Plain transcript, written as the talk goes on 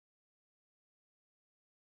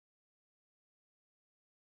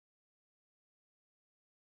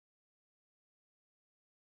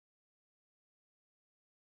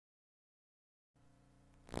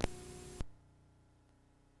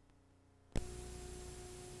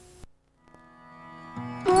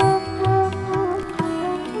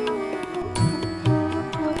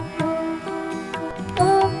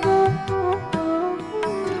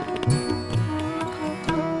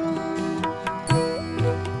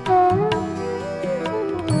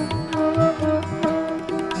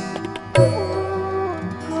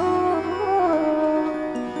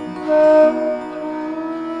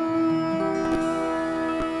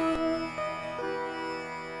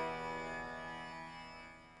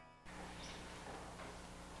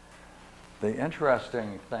The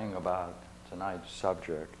interesting thing about tonight's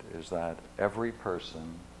subject is that every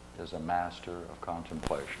person is a master of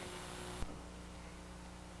contemplation.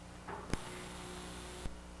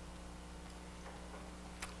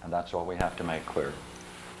 And that's all we have to make clear.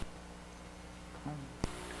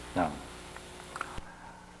 Now,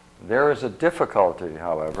 there is a difficulty,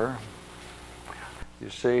 however. You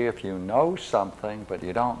see, if you know something but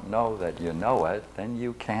you don't know that you know it, then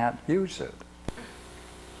you can't use it.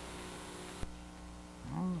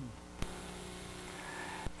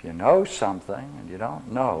 If you know something and you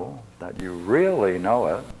don't know that you really know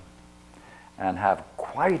it and have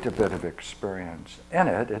quite a bit of experience in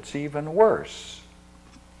it, it's even worse.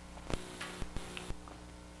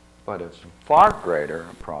 But it's a far greater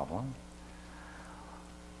problem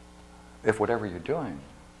if whatever you're doing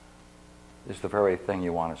is the very thing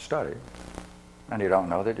you want to study and you don't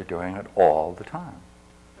know that you're doing it all the time.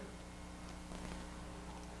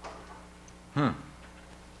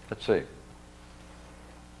 Let's see.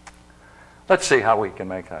 Let's see how we can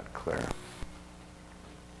make that clear.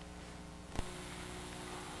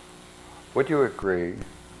 Would you agree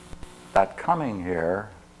that coming here,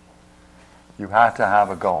 you had to have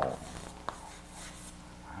a goal?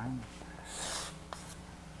 Right?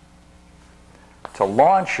 To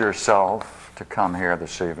launch yourself to come here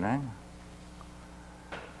this evening,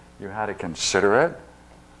 you had to consider it.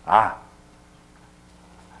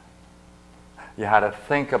 You had to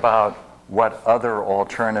think about what other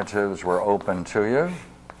alternatives were open to you.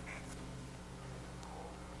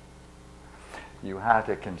 You had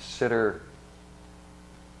to consider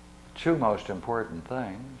two most important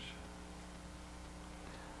things.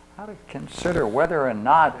 How to consider whether or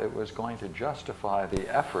not it was going to justify the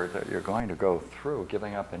effort that you're going to go through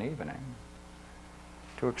giving up an evening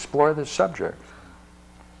to explore this subject.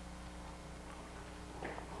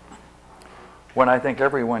 When I think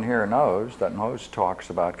everyone here knows that most talks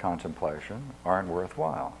about contemplation aren't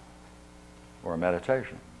worthwhile, or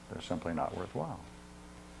meditation. They're simply not worthwhile.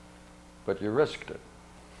 But you risked it.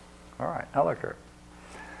 All right, now look here.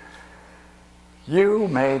 You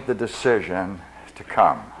made the decision to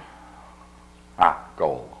come.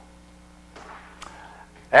 Goal.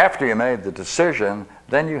 After you made the decision,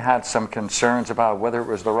 then you had some concerns about whether it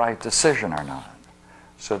was the right decision or not.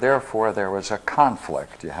 So therefore, there was a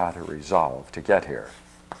conflict you had to resolve to get here.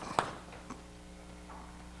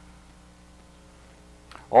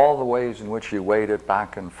 All the ways in which you weighed it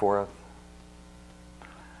back and forth.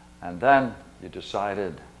 And then you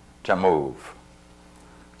decided to move.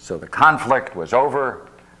 So the conflict was over,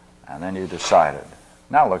 and then you decided.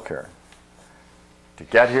 Now look here. To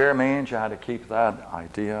get here means you had to keep that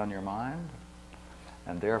idea on your mind.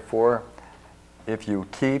 And therefore, if you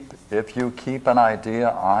keep an idea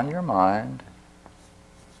on your mind,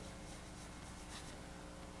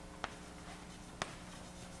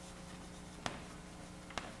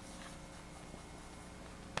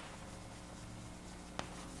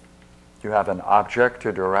 you have an object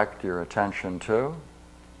to direct your attention to.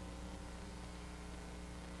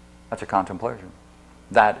 That's a contemplation.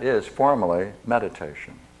 That is formally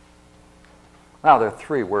meditation. Now there are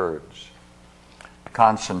three words: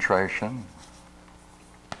 concentration,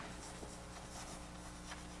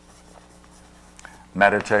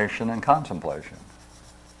 meditation, and contemplation.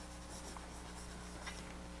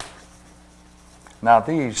 Now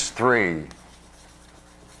these three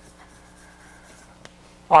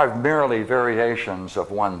are merely variations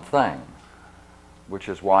of one thing, which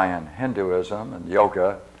is why in Hinduism and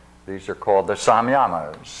yoga these are called the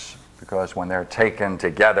samyamas, because when they're taken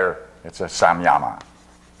together it's a samyama.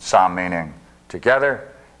 Sam meaning together,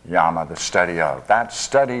 yama the study of. That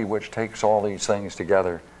study which takes all these things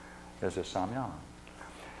together is a samyama.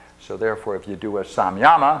 So therefore, if you do a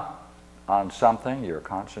samyama on something, you're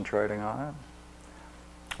concentrating on it.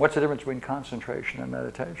 What's the difference between concentration and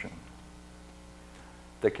meditation?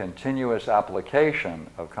 The continuous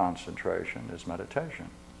application of concentration is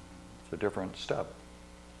meditation. It's a different step.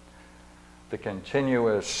 The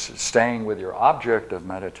continuous staying with your object of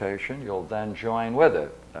meditation, you'll then join with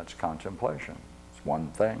it. That's contemplation. It's one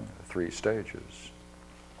thing, 3 stages.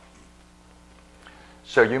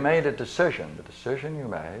 So you made a decision. The decision you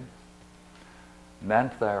made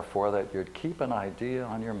meant, therefore, that you'd keep an idea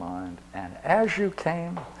on your mind, and as you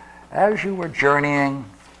were journeying,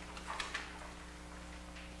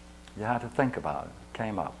 you had to think about it.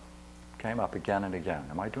 Came up again and again.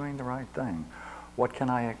 Am I doing the right thing? What can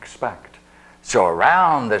I expect? So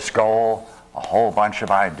around this goal, a whole bunch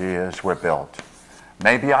of ideas were built.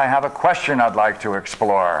 Maybe I have a question I'd like to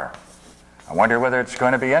explore. I wonder whether it's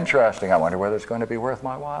going to be interesting. I wonder whether it's going to be worth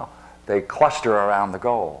my while. They cluster around the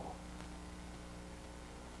goal.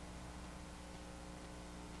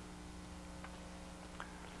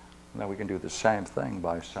 Now we can do the same thing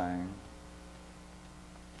by saying,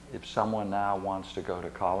 if someone now wants to go to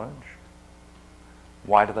college,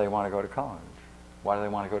 why do they want to go to college? Why do they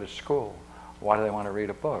want to go to school? Why do they want to read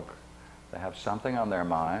a book? They have something on their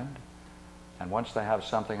mind, and once they have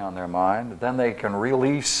something on their mind, then they can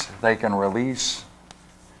release, right,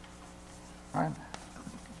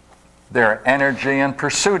 their energy in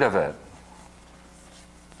pursuit of it.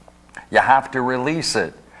 You have to release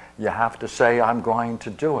it. You have to say, I'm going to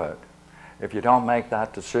do it. If you don't make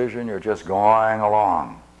that decision, you're just going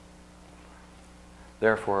along.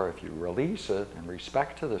 Therefore, if you release it in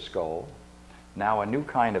respect to this goal, now a new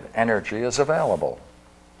kind of energy is available.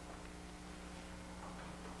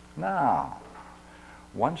 Now,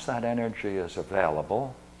 once that energy is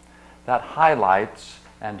available, that highlights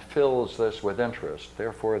and fills this with interest.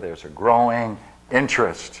 Therefore, there's a growing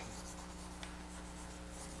interest.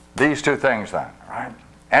 These two things then, right?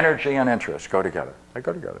 Energy and interest go together. They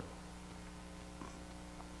go together.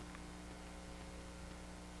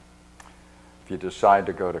 If you decide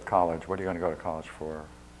to go to college, what are you going to go to college for? You're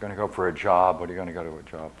going to go for a job. What are you going to go to a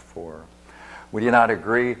job for? Would you not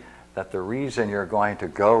agree that the reason you're going to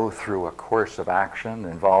go through a course of action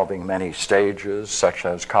involving many stages, such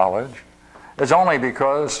as college, is only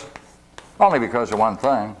because of one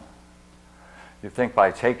thing? You think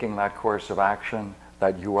by taking that course of action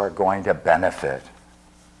that you are going to benefit.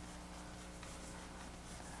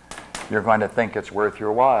 You're going to think it's worth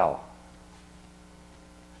your while.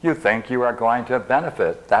 You think you are going to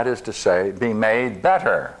benefit. That is to say, be made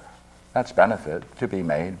better. That's benefit, to be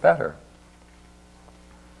made better.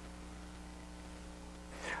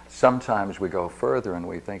 Sometimes we go further and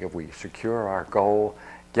we think if we secure our goal,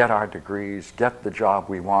 get our degrees, get the job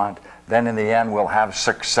we want, then in the end we'll have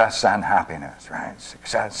success and happiness, right?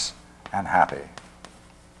 Success and happy.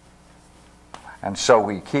 And so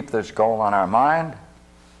we keep this goal on our mind,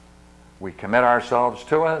 we commit ourselves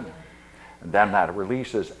to it, and then that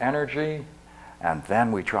releases energy, and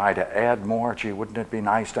then we try to add more. Gee, wouldn't it be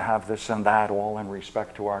nice to have this and that, all in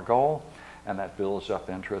respect to our goal? And that builds up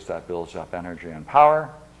interest, that builds up energy and power,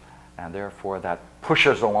 and therefore that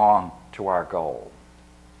pushes along to our goal.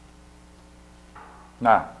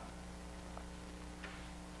 Now,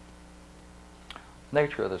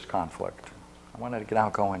 nature of this conflict. I want to now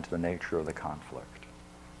go into the nature of the conflict.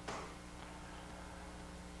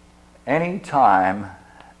 Anytime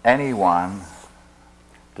anyone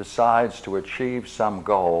decides to achieve some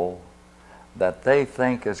goal that they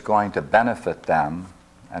think is going to benefit them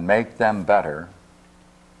and make them better,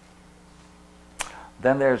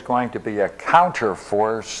 then there's going to be a counter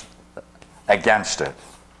force against it.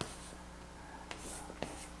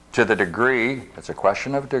 To the degree, it's a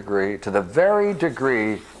question of degree, to the very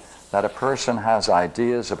degree that a person has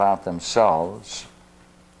ideas about themselves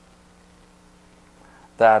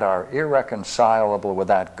that are irreconcilable with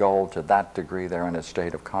that goal, to that degree they're in a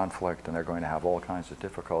state of conflict and they're going to have all kinds of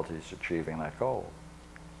difficulties achieving that goal.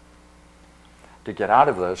 To get out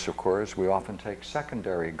of this, of course, we often take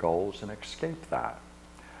secondary goals and escape that.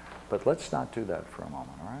 But let's not do that for a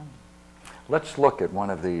moment, all right? Let's look at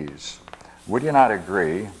one of these. Would you not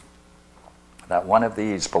agree that one of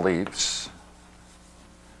these beliefs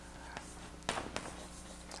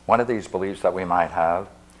that we might have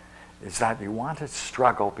is that you want to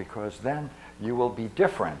struggle because then you will be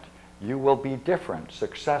different. You will be different.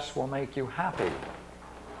 Success will make you happy.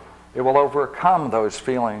 It will overcome those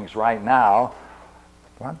feelings right now,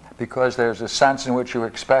 because there's a sense in which you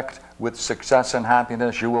expect with success and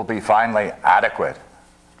happiness you will be finally adequate.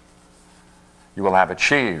 You will have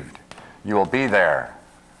achieved. You will be there.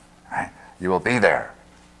 Right? You will be there.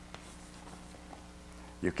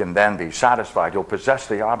 You can then be satisfied. You'll possess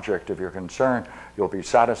the object of your concern. You'll be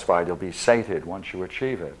satisfied. You'll be sated once you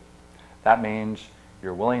achieve it. That means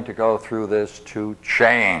you're willing to go through this to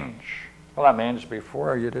change. Well, that means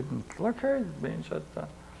before you didn't look here. It means that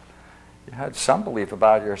you had some belief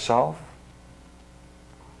about yourself.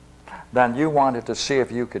 Then you wanted to see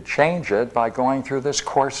if you could change it by going through this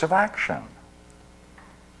course of action.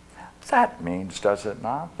 That means, does it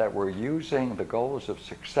not, that we're using the goals of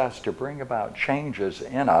success to bring about changes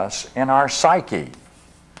in us, in our psyche.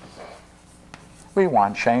 We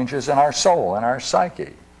want changes in our soul, in our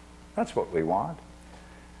psyche. That's what we want.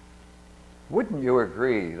 Wouldn't you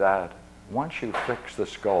agree that once you fix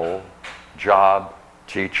this goal, job,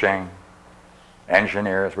 teaching,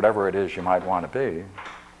 engineers, whatever it is you might want to be,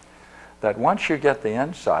 that once you get the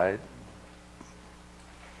insight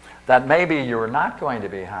that maybe you're not going to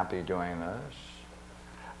be happy doing this,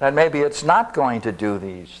 that maybe it's not going to do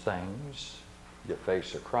these things, you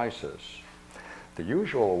face a crisis. The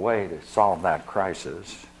usual way to solve that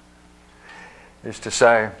crisis is to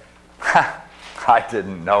say, I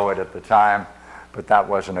didn't know it at the time, but that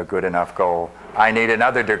wasn't a good enough goal. I need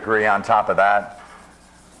another degree on top of that.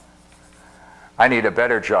 I need a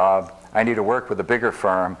better job. I need to work with a bigger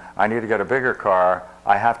firm. I need to get a bigger car.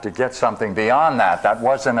 I have to get something beyond that. That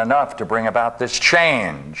wasn't enough to bring about this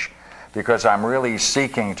change, because I'm really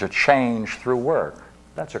seeking to change through work.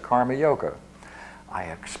 That's a karma yoga. I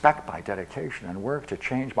expect by dedication and work to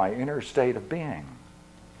change my inner state of being.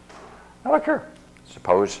 Now look here.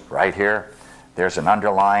 Suppose right here there's an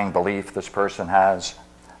underlying belief this person has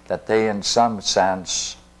that they in some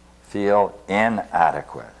sense feel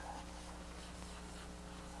inadequate.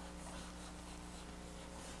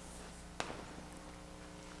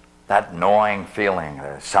 That gnawing feeling,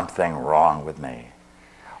 there's something wrong with me.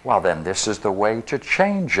 Well, then this is the way to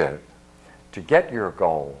change it, to get your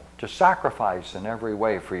goal, to sacrifice in every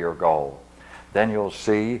way for your goal. Then you'll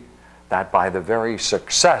see that by the very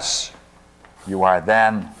success you are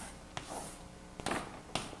then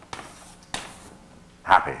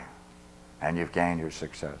happy, and you've gained your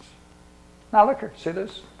success. Now look here, see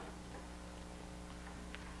this?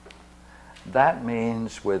 That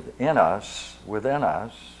means within us,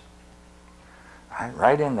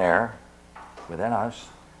 right in there, within us,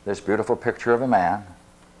 this beautiful picture of a man,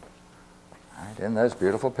 right in this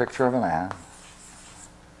beautiful picture of a man,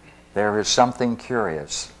 there is something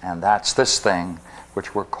curious, and that's this thing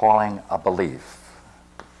which we're calling a belief.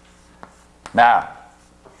 Now,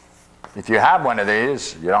 if you have one of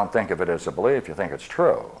these, you don't think of it as a belief, you think it's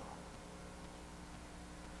true.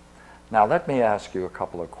 Now let me ask you a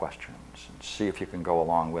couple of questions and see if you can go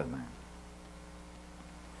along with me.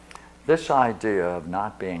 This idea of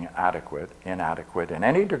not being inadequate in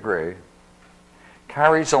any degree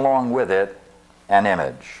carries along with it an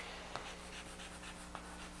image.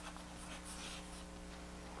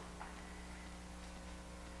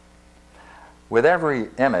 With every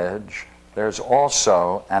image, there's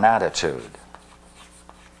also an attitude.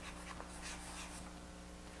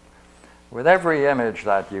 With every image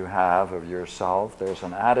that you have of yourself, there's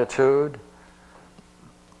an attitude.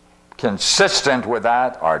 Consistent with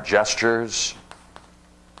that are gestures,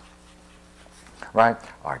 right?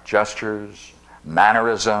 Our gestures,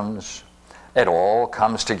 mannerisms, it all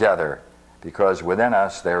comes together because within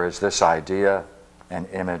us there is this idea and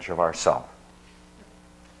image of ourself.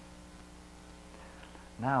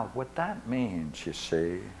 Now, what that means, you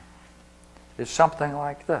see, is something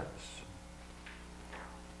like this.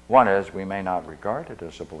 One is we may not regard it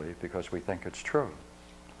as a belief because we think it's true.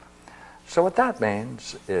 So what that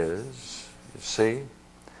means is, you see,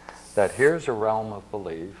 that here's a realm of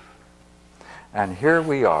belief, and here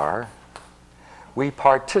we are. We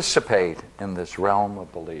participate in this realm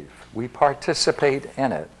of belief. We participate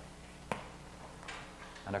in it.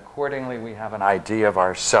 And accordingly, we have an idea of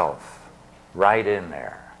ourself right in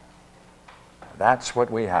there. That's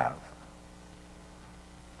what we have.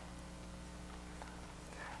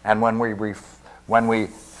 And when we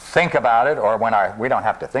think about it, or we don't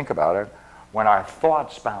have to think about it, when our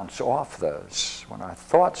thoughts bounce off this,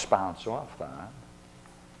 that,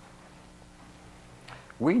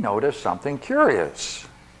 we notice something curious.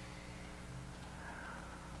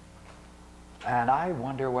 And I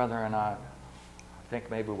wonder whether or not, I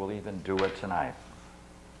think maybe we'll even do it tonight.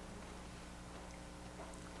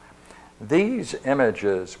 These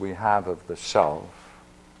images we have of the self,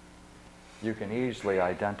 you can easily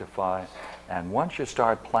identify, and once you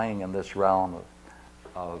start playing in this realm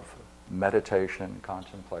of meditation,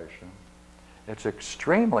 contemplation, it's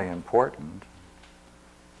extremely important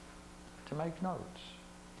to make notes.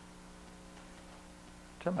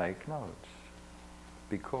 To make notes.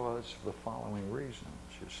 Because of the following reasons,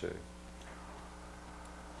 you see.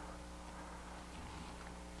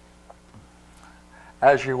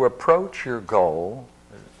 As you approach your goal,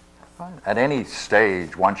 at any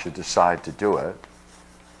stage, once you decide to do it,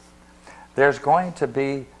 there's going to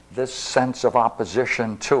be this sense of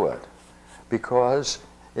opposition to it because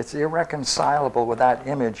it's irreconcilable with that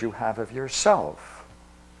image you have of yourself.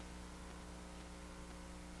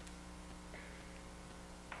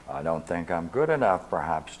 I don't think I'm good enough,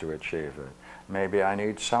 perhaps, to achieve it. Maybe I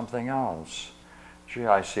need something else. Gee,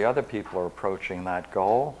 I see other people are approaching that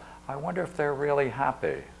goal. I wonder if they're really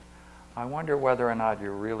happy. I wonder whether or not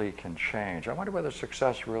you really can change. I wonder whether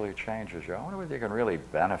success really changes you. I wonder whether you can really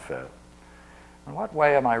benefit. In what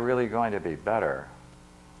way am I really going to be better?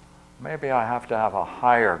 Maybe I have to have a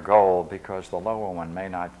higher goal because the lower one may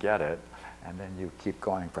not get it, and then you keep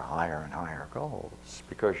going for higher and higher goals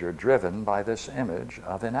because you're driven by this image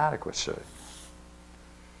of inadequacy.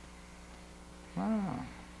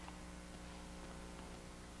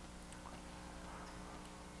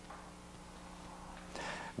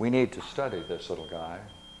 We need to study this little guy,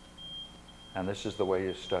 and this is the way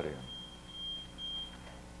you study him.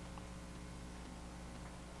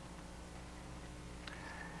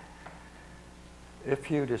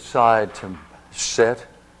 If you decide to sit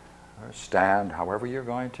or stand, however you're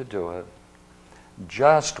going to do it,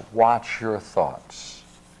 just watch your thoughts.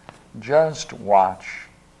 Just watch,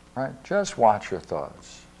 right? Just watch your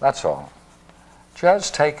thoughts. That's all.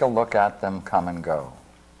 Just take a look at them come and go.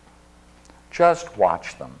 Just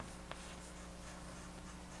watch them.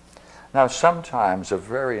 Now, sometimes a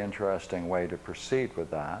very interesting way to proceed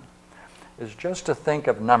with that is just to think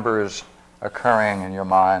of numbers occurring in your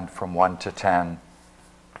mind from 1 to 10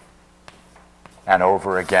 and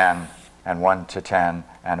over again, and 1 to 10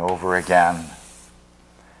 and over again.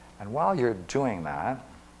 And while you're doing that,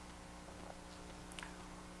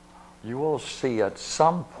 you will see at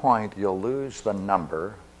some point you'll lose the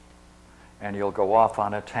number and you'll go off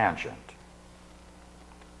on a tangent.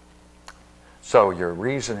 So you're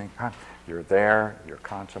reasoning, you're there, you're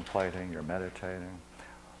contemplating, you're meditating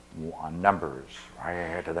on numbers.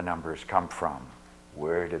 Where do the numbers come from?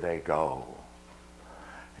 Where do they go?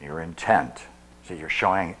 Your intent. So you're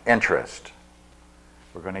showing interest.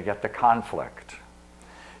 We're going to get the conflict.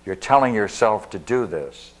 You're telling yourself to do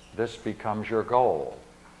this. This becomes your goal.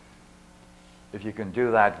 If you can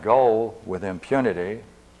do that goal with impunity,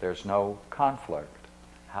 there's no conflict.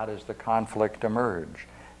 How does the conflict emerge?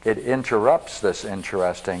 It interrupts this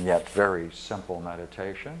interesting yet very simple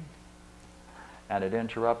meditation, and it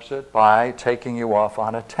interrupts it by taking you off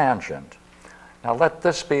on a tangent. Now let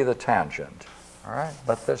this be the tangent, all right?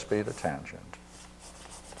 Let this be the tangent.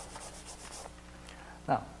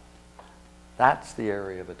 Now, that's the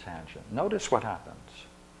area of a tangent. Notice what happens.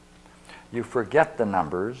 You forget the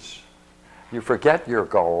numbers, you forget your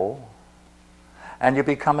goal, and you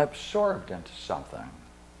become absorbed into something.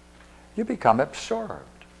 You become absorbed.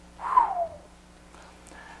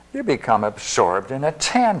 You become absorbed in a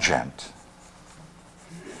tangent.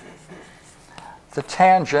 The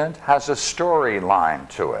tangent has a storyline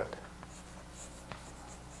to it.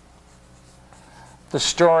 The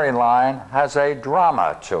storyline has a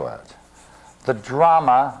drama to it. The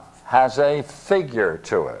drama has a figure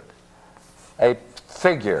to it. A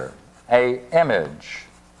figure, a image.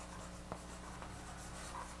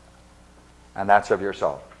 And that's of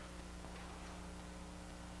yourself.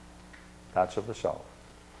 That's of the self.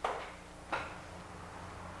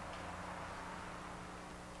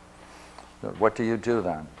 What do you do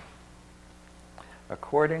then?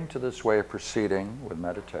 According to this way of proceeding with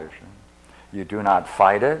meditation, you do not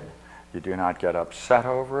fight it, you do not get upset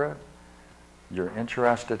over it, you're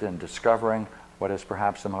interested in discovering what is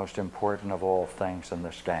perhaps the most important of all things in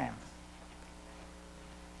this game.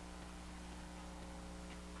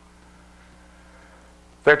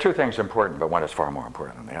 There are two things important, but one is far more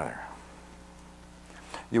important than the other.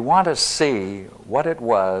 You want to see what it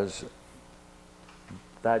was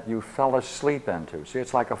that you fell asleep into. See,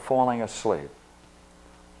 it's like a falling asleep.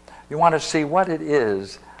 You want to see what it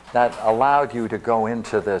is that allowed you to go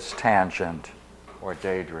into this tangent or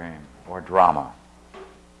daydream or drama.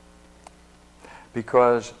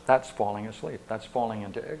 Because that's falling asleep. That's falling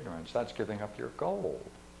into ignorance. That's giving up your goal.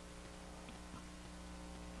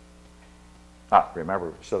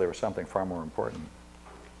 Remember, so there was something far more important.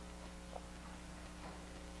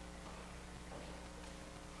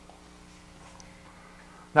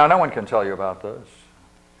 Now, no one can tell you about this.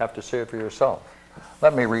 You have to see it for yourself.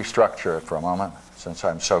 Let me restructure it for a moment, since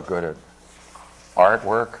I'm so good at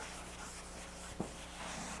artwork.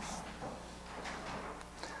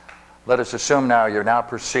 Let us assume now you're now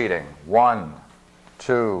proceeding. 1,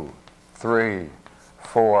 2, 3,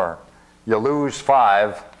 4. You lose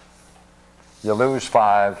 5. You lose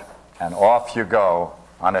 5, and off you go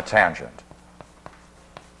on a tangent.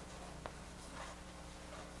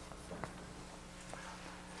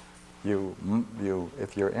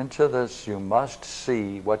 If you're into this, you must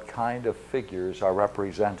see what kind of figures are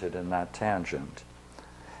represented in that tangent.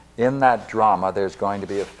 In that drama, there's going to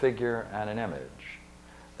be a figure and an image.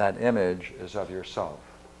 That image is of yourself.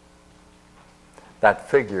 That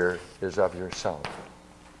figure is of yourself.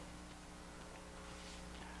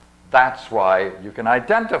 That's why you can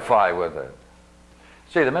identify with it.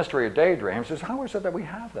 See, the mystery of daydreams is, how is it that we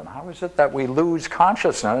have them? How is it that we lose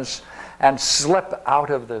consciousness and slip out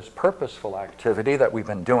of this purposeful activity that we've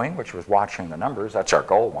been doing, which was watching the numbers? That's our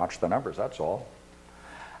goal, watch the numbers, that's all.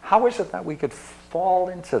 How is it that we could fall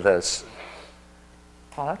into this?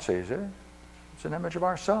 Well, that's easy. It's an image of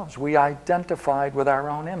ourselves. We identified with our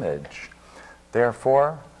own image.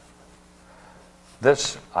 Therefore,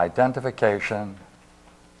 this identification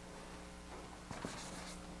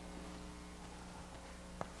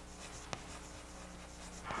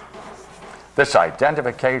This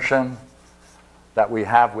identification that we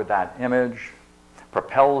have with that image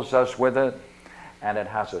propels us with it, and it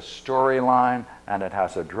has a storyline, and it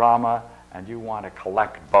has a drama, and you want to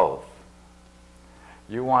collect both.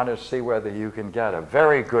 You want to see whether you can get a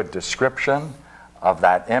very good description of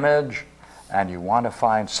that image, and you want to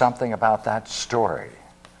find something about that story.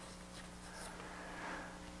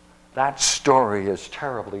 That story is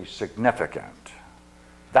terribly significant.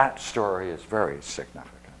 That story is very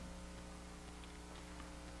significant.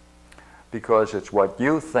 Because it's what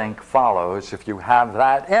you think follows if you have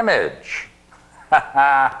that image.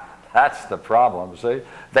 That's the problem, see?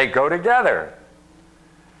 They go together.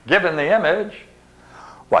 Given the image,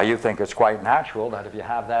 well, you think it's quite natural that if you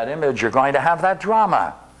have that image, you're going to have that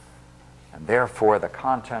drama. And therefore, the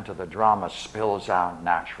content of the drama spills out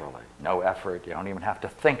naturally. No effort. You don't even have to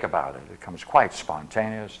think about it. It comes quite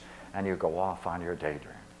spontaneous, and you go off on your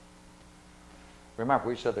daydream. Remember,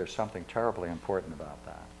 we said there's something terribly important about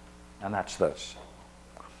that, and that's this.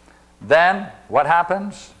 Then, what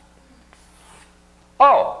happens?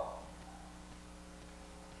 Oh!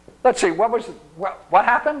 Let's see, what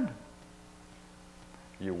happened?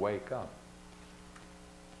 You wake up.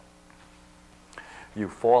 You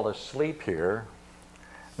fall asleep here.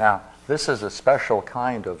 Now, this is a special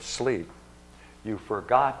kind of sleep. You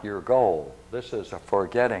forgot your goal. This is a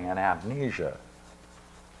forgetting, an amnesia.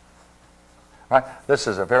 Right? This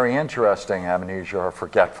is a very interesting amnesia or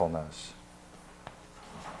forgetfulness.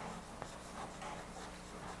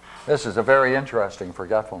 This is a very interesting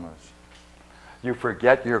forgetfulness. You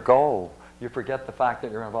forget your goal. You forget the fact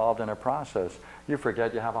that you're involved in a process. You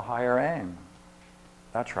forget you have a higher aim.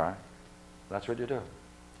 That's right. That's what you do.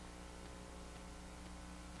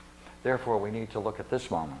 Therefore, we need to look at this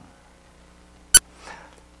moment.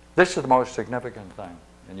 This is the most significant thing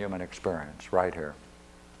in human experience, right here.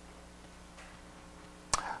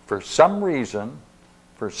 For some reason,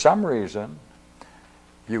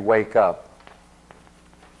 you wake up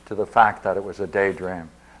to the fact that it was a daydream,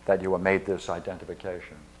 that you made this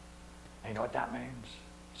identification. And you know what that means?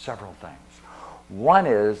 Several things. One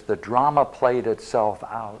is the drama played itself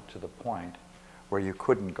out to the point where you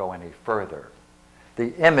couldn't go any further.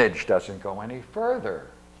 The image doesn't go any further.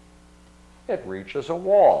 It reaches a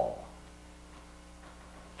wall.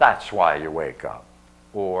 That's why you wake up.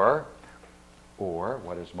 Or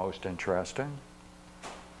what is most interesting,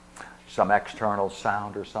 some external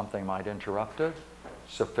sound or something might interrupt it,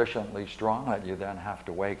 sufficiently strong that you then have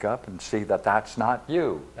to wake up and see that that's not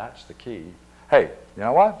you. That's the key. Hey, you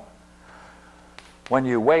know what? When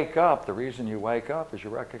you wake up, the reason you wake up is you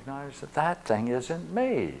recognize that that thing isn't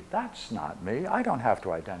me. That's not me. I don't have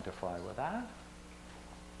to identify with that.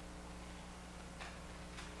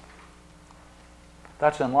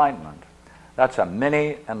 That's enlightenment. That's a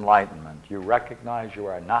mini enlightenment. You recognize you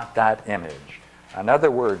are not that image.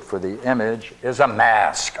 Another word for the image is a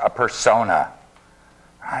mask, a persona.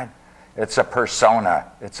 Right? It's a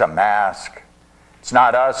persona. It's a mask. It's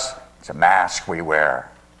not us. It's a mask we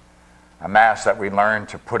wear. A mask that we learn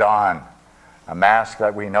to put on. A mask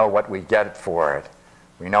that we know what we get for it.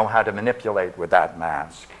 We know how to manipulate with that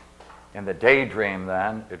mask. In the daydream,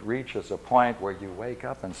 then, it reaches a point where you wake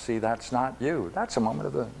up and see that's not you. That's a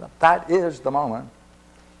moment of that is the moment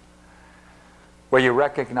where you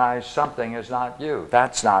recognize something is not you.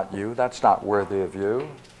 That's not you. That's not worthy of you.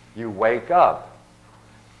 You wake up.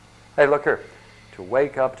 Hey, look here. To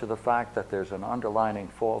wake up to the fact that there's an underlying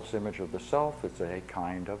false image of the self is a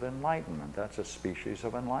kind of enlightenment. That's a species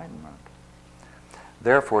of enlightenment.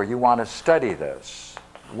 Therefore, you want to study this.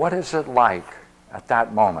 What is it like at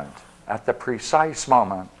that moment, at the precise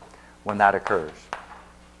moment when that occurs?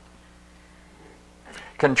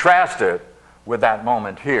 Contrast it with that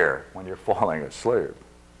moment here when you're falling asleep,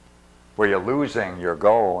 where you're losing your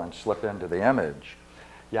goal and slip into the image.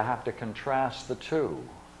 You have to contrast the two.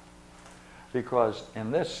 Because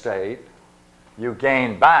in this state, you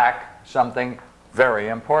gain back something very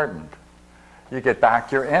important. You get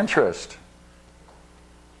back your interest.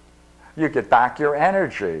 You get back your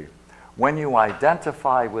energy. When you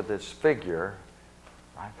identify with this figure,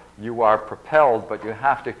 right, you are propelled, but you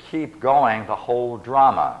have to keep going the whole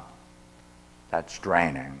drama. That's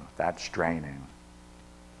draining. That's draining.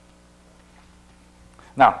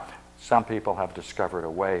 Now, some people have discovered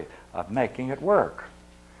a way of making it work.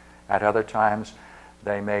 At other times,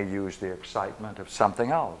 they may use the excitement of something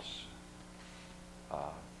else.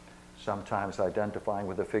 Sometimes identifying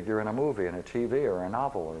with a figure in a movie, in a TV, or a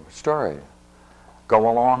novel, or a story. Go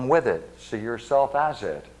along with it. See yourself as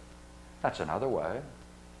it. That's another way.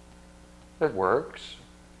 It works.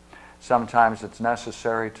 Sometimes it's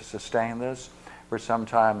necessary to sustain this, or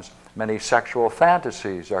sometimes many sexual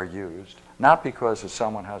fantasies are used, Not because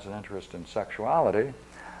someone has an interest in sexuality,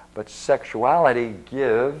 but sexuality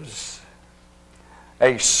gives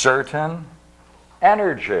a certain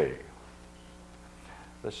energy.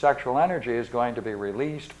 The sexual energy is going to be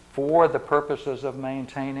released for the purposes of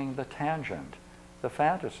maintaining the tangent, the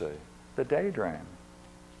fantasy, the daydream.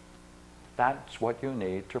 That's what you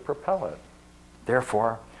need to propel it.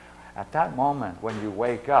 Therefore, at that moment when you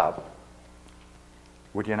wake up,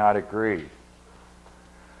 would you not agree?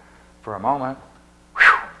 For a moment,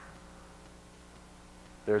 whew,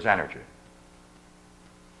 there's energy.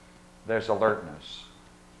 There's alertness.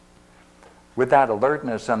 With that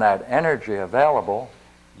alertness and that energy available,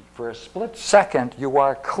 for a split second you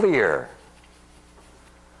are clear.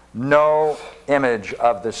 No image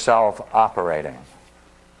of the self operating.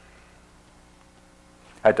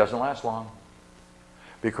 It doesn't last long,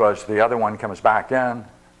 because the other one comes back in,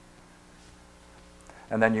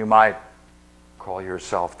 and then you might call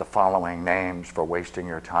yourself the following names for wasting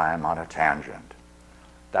your time on a tangent.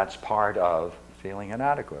 That's part of feeling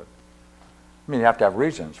inadequate. I mean, you have to have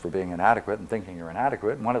reasons for being inadequate and thinking you're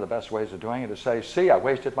inadequate, and one of the best ways of doing it is say, see, I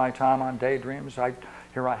wasted my time on daydreams,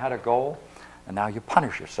 here I had a goal, and now you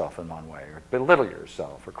punish yourself in one way, or belittle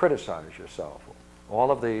yourself, or criticize yourself. All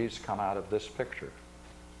of these come out of this picture.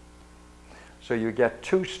 So you get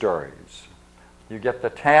two stories. You get the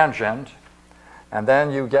tangent, and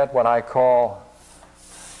then you get what I call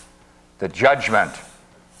the judgment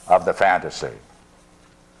of the fantasy.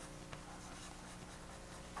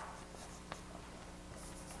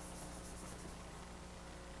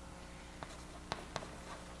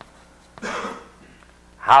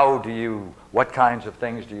 What kinds of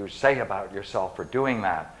things do you say about yourself for doing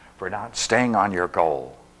that, for not staying on your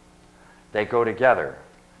goal? They go together,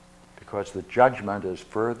 because the judgment is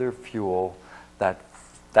further fuel that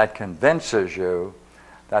convinces you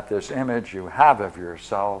that this image you have of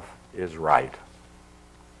yourself is right.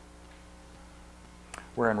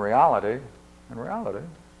 Where in reality,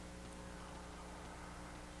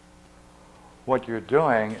 what you're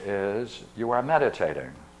doing is you are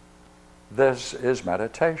meditating. This is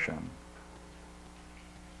meditation.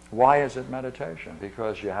 Why is it meditation?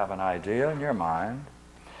 Because you have an idea in your mind.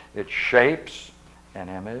 It shapes an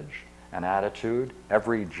image, an attitude.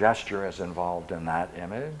 Every gesture is involved in that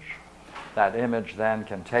image. That image then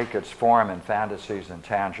can take its form in fantasies and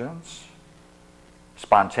tangents,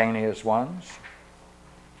 spontaneous ones.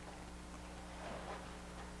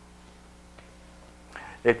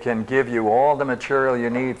 It can give you all the material you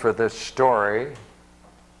need for this story.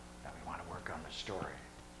 Now we want to work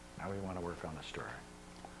on the story.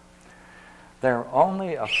 There are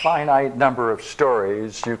only a finite number of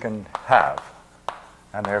stories you can have,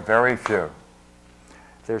 and they're very few.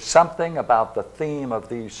 There's something about the theme of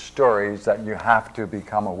these stories that you have to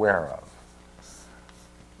become aware of.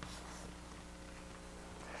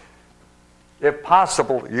 If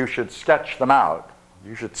possible, you should sketch them out.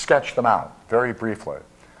 You should sketch them out very briefly,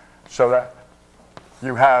 so that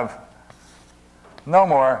you have no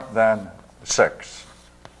more than 6.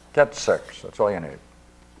 Get 6. That's all you need.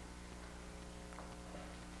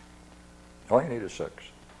 All you need is 6.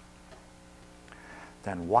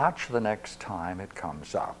 Then watch the next time it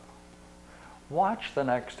comes up. Watch the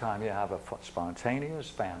next time you have a spontaneous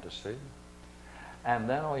fantasy, and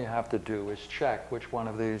then all you have to do is check which one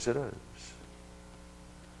of these it is.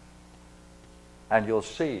 And you'll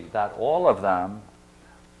see that all of them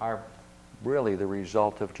are really the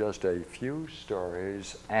result of just a few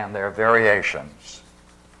stories and their variations.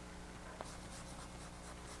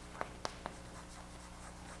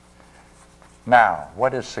 Now,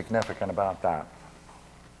 what is significant about that?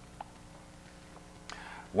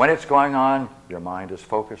 When it's going on, your mind is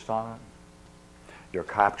focused on it. You're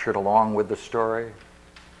captured along with the story.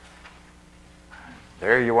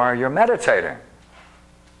 There you are, you're meditating.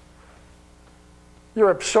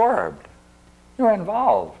 You're absorbed. You're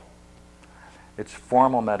involved. It's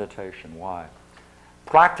formal meditation. Why?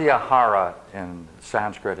 Pratyahara in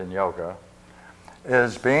Sanskrit and yoga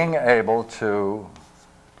is being able to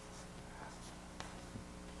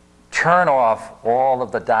turn off all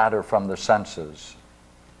of the data from the senses.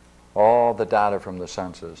 All the data from the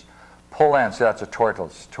senses. Pull in, see that's a turtle.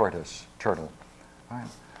 Right?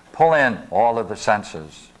 Pull in all of the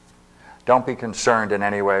senses. Don't be concerned in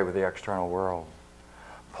any way with the external world.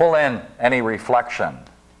 Pull in any reflection,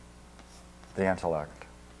 the intellect.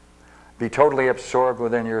 Be totally absorbed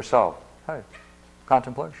within yourself. Hey,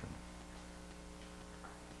 contemplation.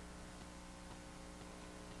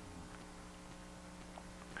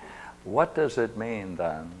 What does it mean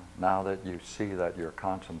then, now that you see that you're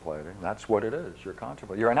contemplating? That's what it is, you're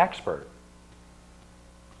contemplating. You're an expert.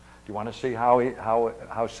 You want to see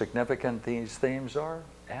how significant these themes are?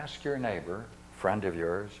 Ask your neighbor, friend of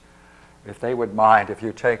yours, if they would mind if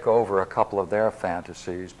you take over a couple of their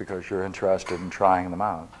fantasies because you're interested in trying them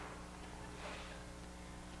out.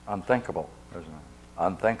 Unthinkable, isn't it?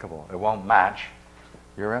 Unthinkable. It won't match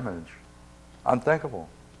your image. Unthinkable.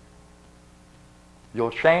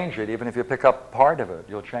 You'll change it, even if you pick up part of it.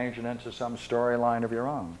 You'll change it into some storyline of your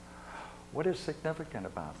own. What is significant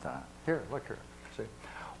about that? Here, look here. See,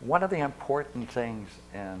 one of the important things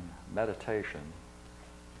in meditation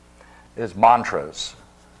is mantras.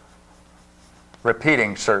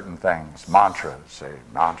 Repeating certain things. Mantras, say,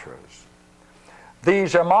 mantras.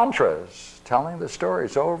 These are mantras, telling the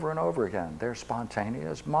stories over and over again. They're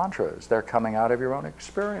spontaneous mantras. They're coming out of your own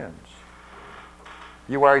experience.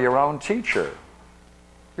 You are your own teacher.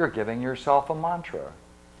 You're giving yourself a mantra.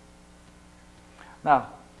 Now,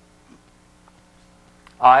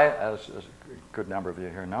 I, as a good number of you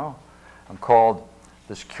here know, I'm called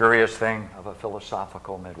this curious thing of a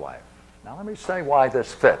philosophical midwife. Now let me say why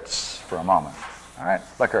this fits for a moment. All right,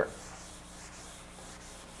 look here.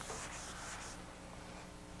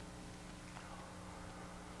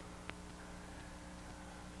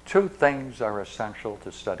 Two things are essential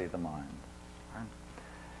to study the mind.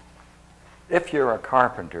 If you're a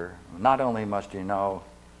carpenter, not only must you know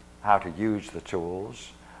how to use the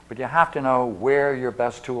tools, but you have to know where your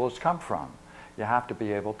best tools come from. You have to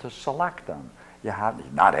be able to select them.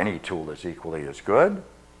 Not any tool is equally as good.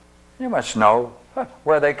 You must know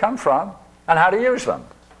where they come from and how to use them.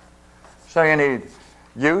 So you need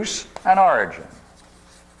use and origin.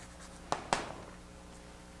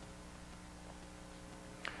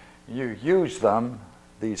 You use them,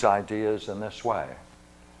 these ideas, in this way.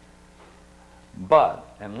 But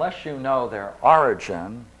unless you know their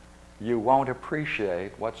origin, you won't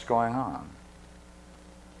appreciate what's going on.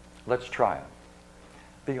 Let's try it.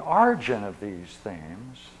 The origin of these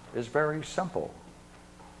themes is very simple.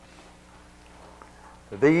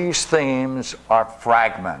 These themes are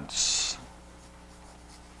fragments.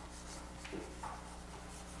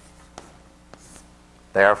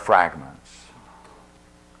 They're fragments.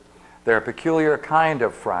 They're a peculiar kind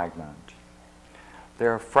of fragment.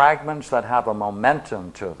 They're fragments that have a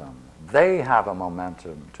momentum to them. They have a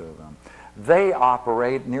momentum to them. They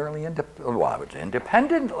operate nearly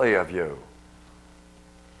independently of you.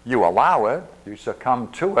 You allow it, you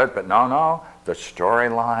succumb to it, but no, the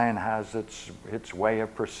storyline has its way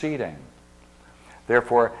of proceeding.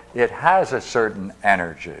 Therefore, it has a certain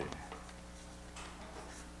energy.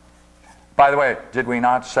 By the way, did we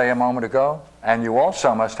not say a moment ago? And you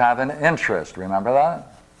also must have an interest. Remember that?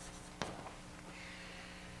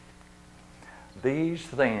 These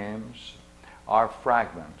themes are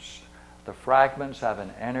fragments. The fragments have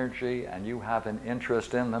an energy, and you have an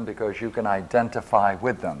interest in them because you can identify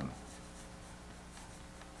with them.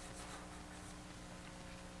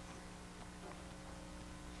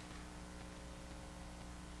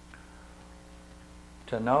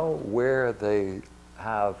 To know where they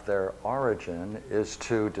have their origin is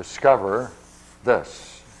to discover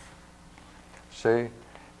this. See,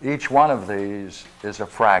 each one of these is a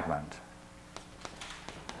fragment.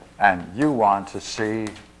 And you want to see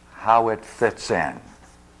how it fits in.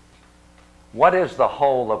 What is the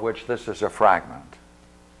whole of which this is a fragment?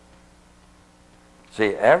 See,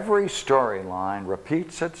 every storyline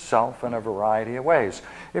repeats itself in a variety of ways.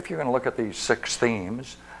 If you're going to look at these 6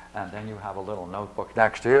 themes, and then you have a little notebook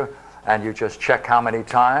next to you, and you just check how many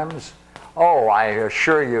times, oh, I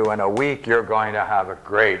assure you in a week you're going to have a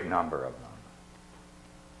great number of them.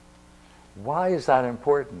 Why is that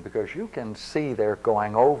important? Because you can see they're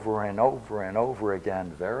going over and over and over again,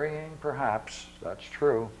 varying perhaps, that's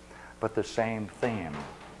true, but the same theme.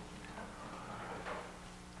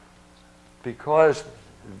 Because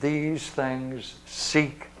these things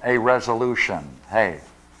seek a resolution. Hey,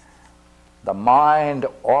 the mind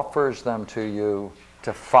offers them to you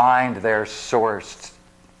to find their source,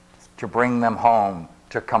 to bring them home,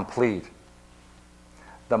 to complete.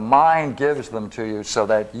 The mind gives them to you so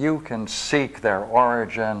that you can seek their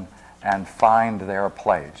origin and find their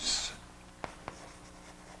place.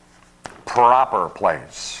 Proper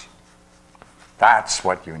place. That's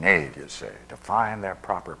what you need, you see, to find their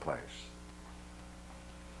proper place.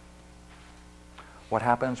 What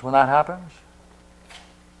happens when that happens?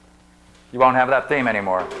 You won't have that theme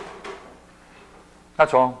anymore.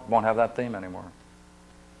 That's all. You won't have that theme anymore.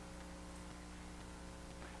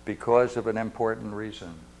 Because of an important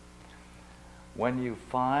reason. When you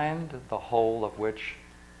find the whole of which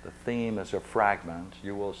the theme is a fragment,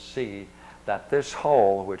 you will see that this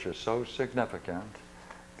whole, which is so significant,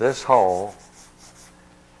 this whole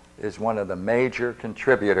is one of the major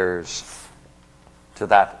contributors to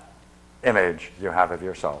that image you have of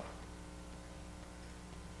yourself.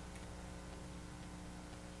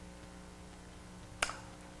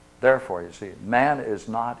 Therefore, you see, man is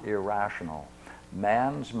not irrational.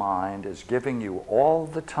 Man's mind is giving you all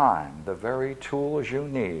the time the very tools you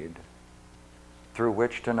need through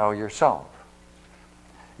which to know yourself.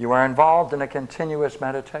 You are involved in a continuous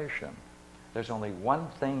meditation. There's only one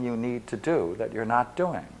thing you need to do that you're not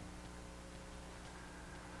doing.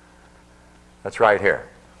 That's right here.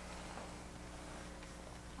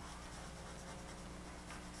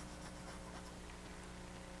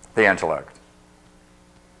 The intellect.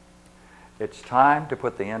 It's time to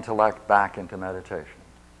put the intellect back into meditation.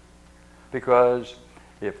 Because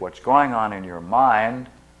if what's going on in your mind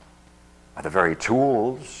are the very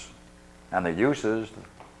tools and the uses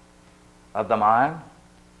of the mind,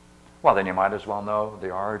 well, then you might as well know the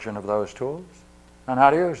origin of those tools and how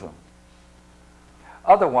to use them.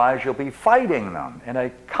 Otherwise, you'll be fighting them in a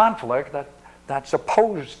conflict that's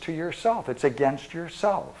opposed to yourself. It's against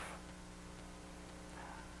yourself.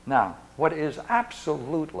 Now, what is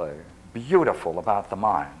absolutely beautiful about the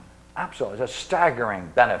mind, absolutely, it's a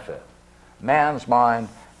staggering benefit. Man's mind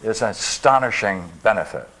is an astonishing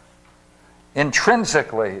benefit,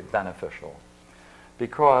 intrinsically beneficial,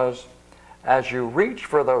 because as you reach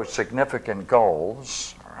for those significant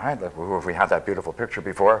goals, all right, if we had that beautiful picture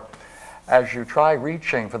before, as you try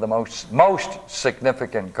reaching for the most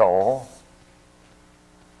significant goal,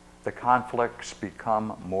 the conflicts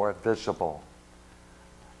become more visible.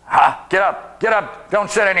 Get up, don't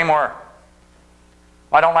sit anymore.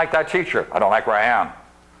 I don't like that teacher. I don't like where I am.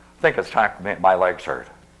 I think it's time, my legs hurt.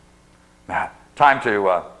 Time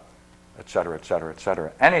to, et cetera, et cetera, et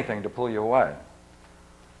cetera. Anything to pull you away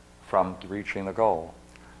from reaching the goal,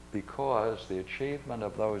 because the achievement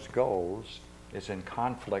of those goals is in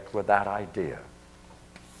conflict with that idea.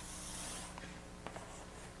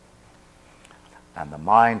 And the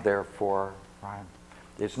mind, therefore, right,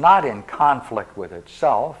 is not in conflict with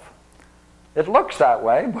itself. It looks that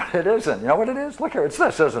way, but it isn't. You know what it is? Look here, it's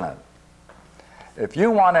this, isn't it? If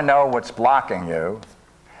you want to know what's blocking you,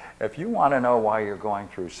 if you want to know why you're going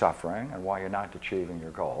through suffering and why you're not achieving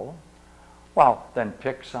your goal, well, then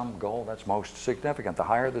pick some goal that's most significant. The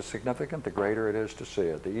higher the significant, the greater it is to see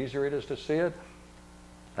it. The easier it is to see it,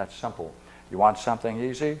 that's simple. You want something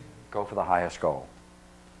easy? Go for the highest goal.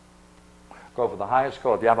 Go for the highest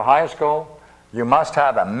goal. If you have a highest goal, you must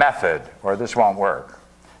have a method, or this won't work.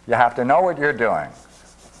 You have to know what you're doing.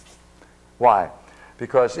 Why?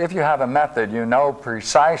 Because if you have a method, you know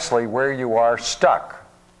precisely where you are stuck.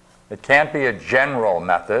 It can't be a general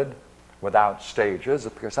method without stages,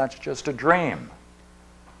 because that's just a dream.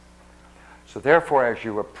 So therefore, as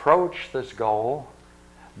you approach this goal,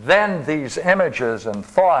 then these images and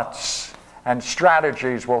thoughts and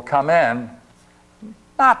strategies will come in,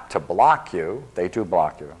 not to block you. They do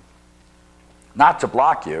block you. Not to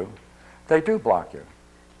block you. They do block you.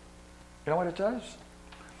 You know what it does?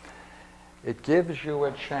 It gives you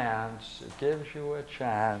a chance,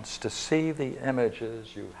 to see the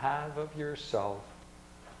images you have of yourself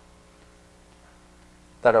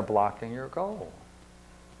that are blocking your goal.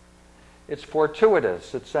 It's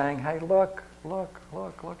fortuitous. It's saying, hey, look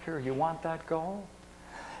here, you want that goal?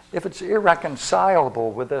 If it's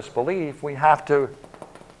irreconcilable with this belief, we have to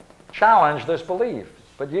challenge this belief.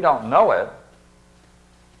 But you don't know it.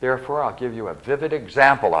 Therefore, I'll give you a vivid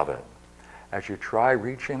example of it. As you try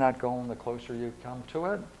reaching that goal and the closer you come to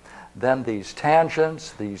it, then these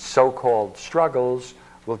tangents, these so-called struggles,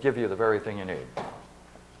 will give you the very thing you need.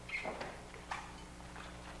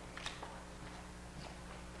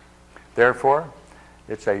 Therefore,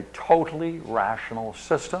 it's a totally rational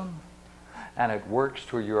system, and it works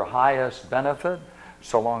to your highest benefit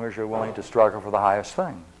so long as you're willing to struggle for the highest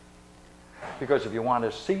thing. Because if you want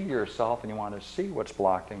to see yourself and you want to see what's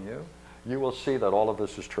blocking you, you will see that all of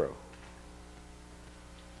this is true.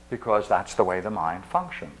 Because that's the way the mind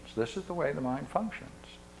functions. This is the way the mind functions.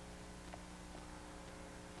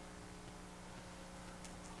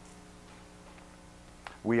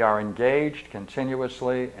 We are engaged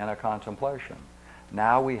continuously in a contemplation.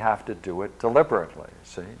 Now we have to do it deliberately.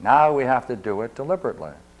 See? Now we have to do it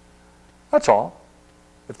deliberately. That's all.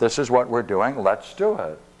 If this is what we're doing, let's do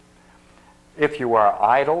it. If you are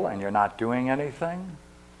idle and you're not doing anything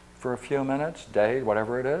for a few minutes, day,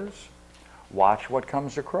 whatever it is, watch what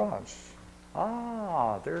comes across.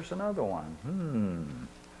 Ah, there's another one.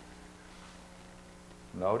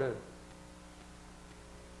 Noted.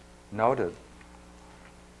 Noted.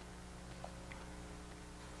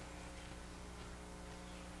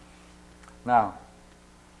 Now,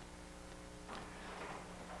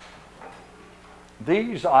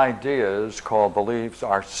 These ideas, called beliefs,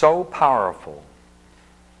 are so powerful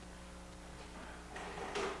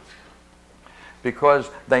because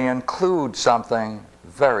they include something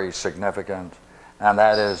very significant, and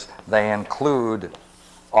that is they include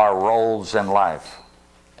our roles in life.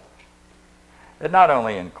 It not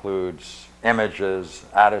only includes images,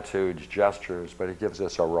 attitudes, gestures, but it gives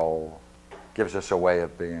us a role, gives us a way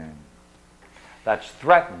of being. That's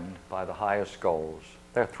threatened by the highest goals.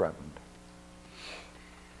 They're threatened.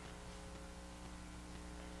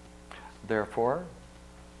 Therefore,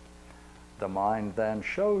 the mind then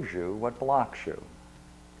shows you what blocks you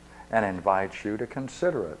and invites you to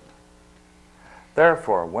consider it.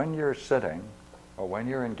 Therefore, when you're sitting or when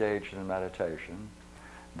you're engaged in meditation,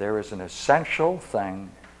 there is an essential thing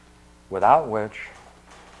without which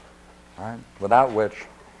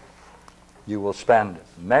you will spend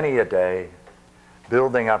many a day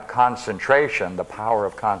building up concentration, the power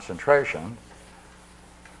of concentration.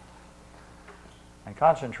 And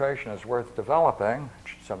concentration is worth developing,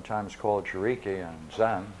 sometimes called Jiriki and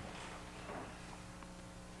Zen.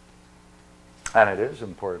 And it is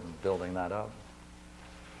important building that up.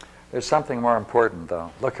 There's something more important,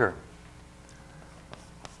 though. Look here.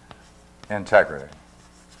 Integrity.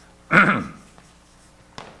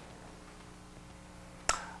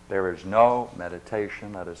 There is no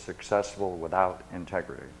meditation that is successful without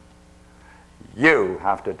integrity. You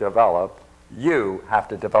have to develop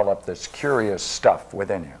this curious stuff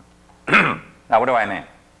within you. Now, what do I mean?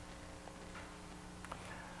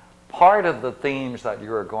 Part of the themes that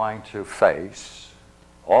you are going to face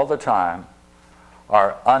all the time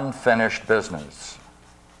are unfinished business.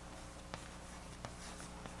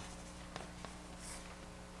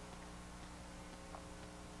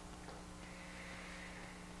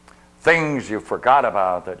 Things you forgot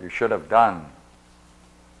about that you should have done.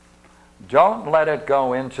 Don't let it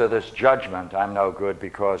go into this judgment, I'm no good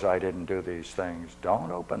because I didn't do these things.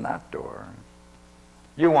 Don't open that door.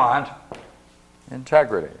 You want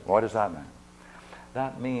integrity. What does that mean?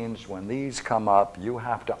 That means when these come up, you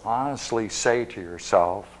have to honestly say to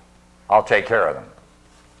yourself, I'll take care of them.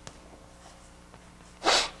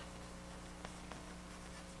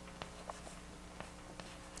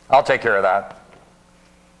 I'll take care of that.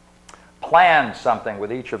 Plan something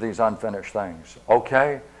with each of these unfinished things.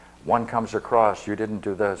 Okay, one comes across, you didn't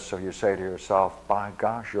do this, so you say to yourself, by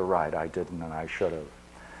gosh, you're right, I didn't and I should have.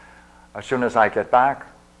 As soon as I get back,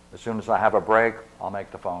 as soon as I have a break, I'll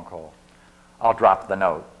make the phone call. I'll drop the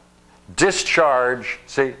note. Discharge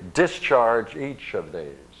each of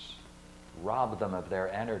these. Rob them of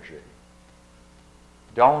their energy.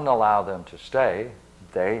 Don't allow them to stay.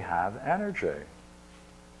 They have energy.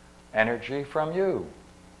 Energy from you.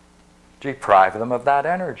 Deprive them of that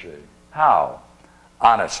energy. How?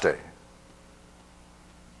 Honesty.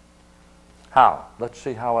 How? Let's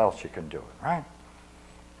see how else you can do it, right?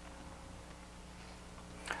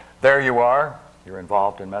 There you are. You're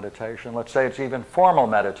involved in meditation. Let's say it's even formal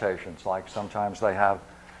meditations, like sometimes they have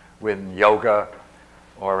with yoga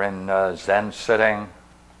or in Zen sitting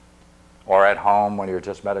or at home when you're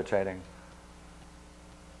just meditating.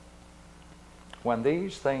 When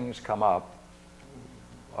these things come up,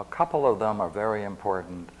 a couple of them are very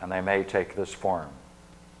important, and they may take this form.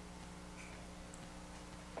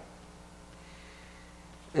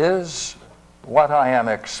 Is what I am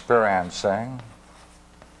experiencing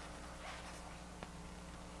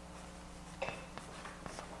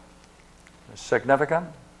significant?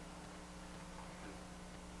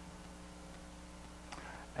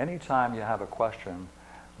 Anytime you have a question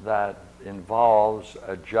that involves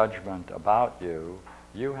a judgment about you,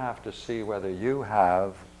 you have to see whether you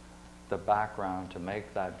have the background to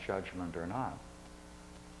make that judgment or not.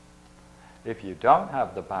 If you don't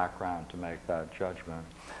have the background to make that judgment,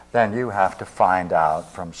 then you have to find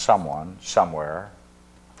out from someone, somewhere,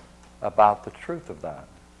 about the truth of that.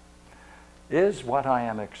 Is what I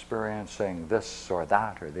am experiencing this or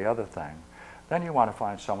that or the other thing? Then you want to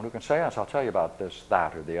find someone who can say, yes, I'll tell you about this,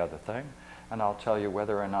 that, or the other thing, and I'll tell you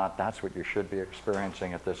whether or not that's what you should be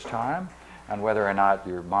experiencing at this time, and whether or not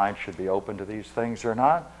your mind should be open to these things or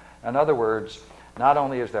not. In other words, not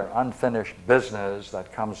only is there unfinished business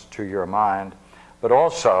that comes to your mind, but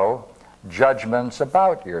also judgments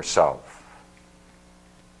about yourself.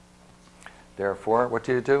 Therefore, what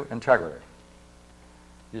do? Integrity.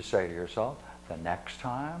 You say to yourself, the next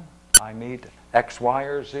time I meet X, Y,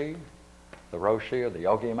 or Z, the Roshi or the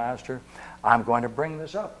Yogi Master, I'm going to bring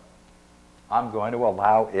this up. I'm going to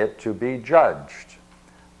allow it to be judged.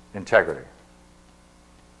 Integrity.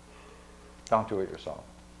 Don't do it yourself.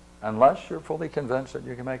 Unless you're fully convinced that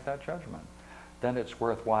you can make that judgment. Then it's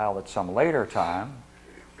worthwhile at some later time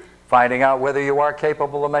finding out whether you are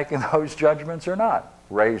capable of making those judgments or not.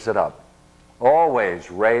 Raise it up. Always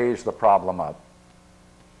raise the problem up.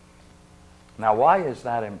 Now, why is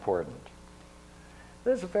that important?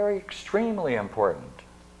 This is very extremely important.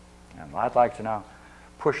 And I'd like to now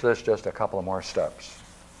push this just a couple of more steps.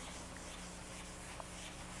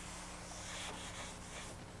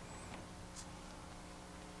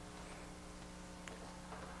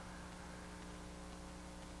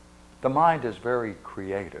 The mind is very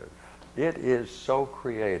creative. It is so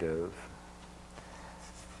creative.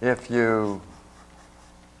 If you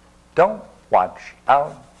don't watch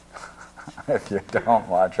out, if you don't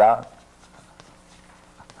watch out,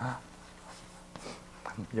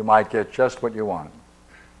 you might get just what you want.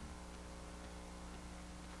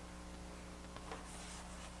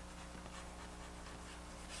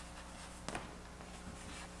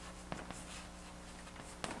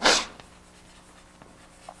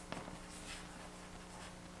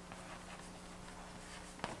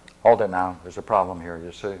 Hold it now. There's a problem here,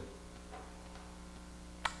 you see.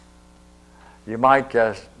 You might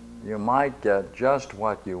get just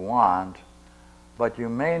what you want, but you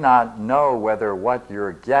may not know whether what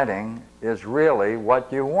you're getting is really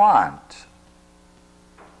what you want.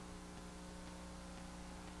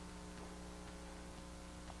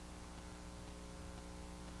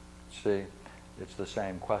 See, it's the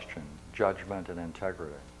same question, judgment and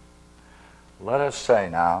integrity. Let us say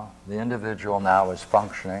now, the individual now is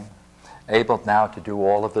functioning, able now to do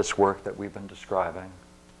all of this work that we've been describing.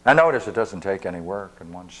 And notice it doesn't take any work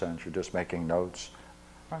in one sense. You're just making notes,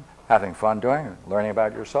 right? Having fun doing it, learning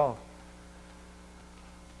about yourself.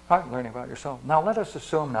 Right, learning about yourself. Now let us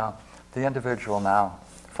assume now the individual now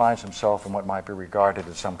finds himself in what might be regarded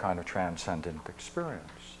as some kind of transcendent experience.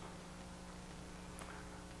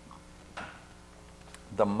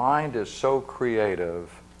 The mind is so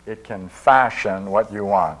creative, it can fashion what you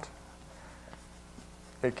want.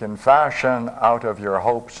 It can fashion out of your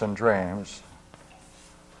hopes and dreams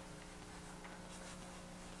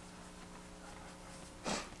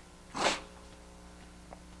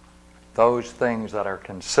those things that are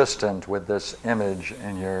consistent with this image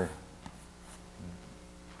in your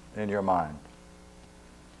mind.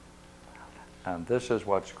 And this is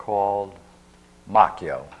what's called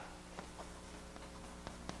Makyo.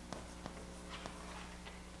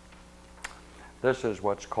 This is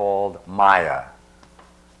what's called Maya.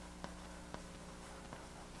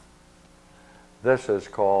 This is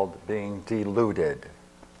called being deluded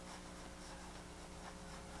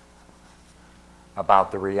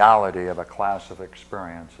about the reality of a class of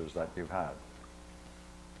experiences that you've had.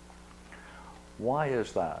 Why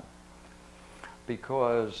is that?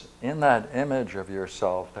 Because in that image of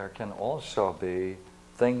yourself, there can also be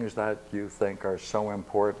things that you think are so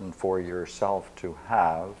important for yourself to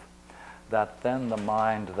have that then the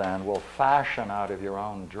mind then will fashion out of your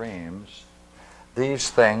own dreams these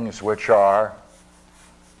things which are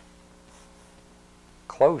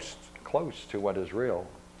close to what is real,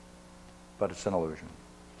 but it's an illusion.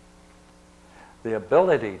 The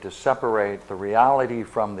ability to separate the reality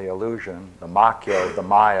from the illusion, the makya, the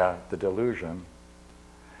maya, the delusion,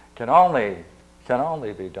 can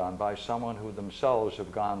only be done by someone who themselves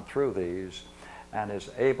have gone through these and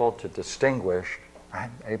is able to distinguish,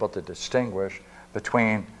 right? Able to distinguish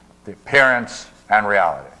between the appearance and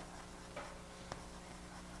reality.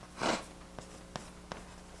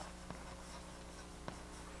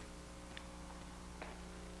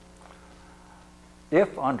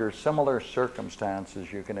 If under similar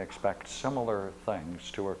circumstances you can expect similar things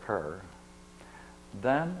to occur,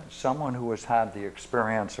 then someone who has had the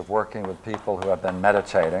experience of working with people who have been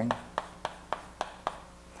meditating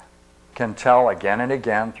can tell again and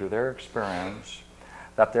again through their experience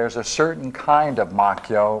that there's a certain kind of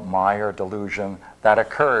makyo, maya, or delusion that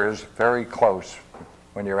occurs very close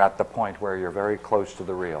when you're at the point where you're very close to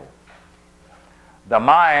the real. The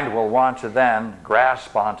mind will want to then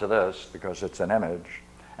grasp onto this, because it's an image,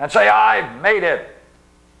 and say, I've made it.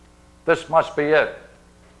 This must be it.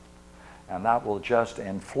 And that will just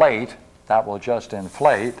inflate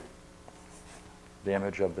the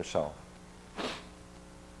image of the self.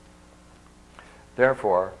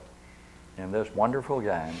 Therefore, in this wonderful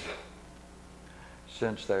game,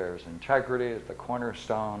 since there's integrity at the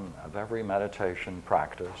cornerstone of every meditation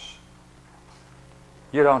practice,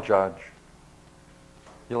 you don't judge.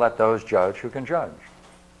 You let those judge who can judge.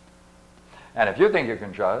 And if you think you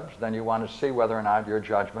can judge, then you want to see whether or not your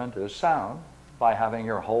judgment is sound by having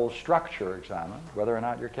your whole structure examined, whether or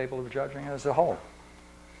not you're capable of judging as a whole.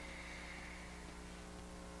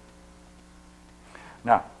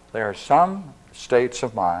 Now, there are some states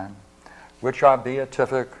of mind which are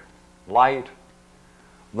beatific, light,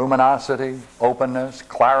 luminosity, openness,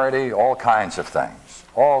 clarity, all kinds of things.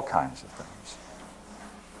 All kinds of things.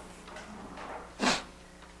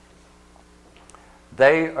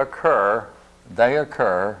 They occur,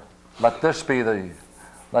 let this be in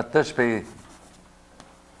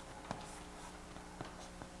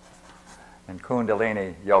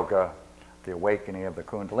Kundalini Yoga, the awakening of the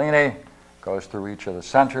Kundalini goes through each of the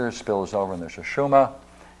centers, spills over in the Sushumna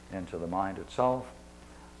into the mind itself,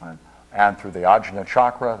 right? And through the Ajna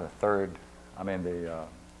chakra, the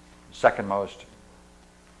second most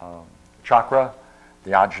chakra,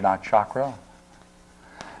 the Ajna chakra.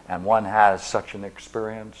 And one has such an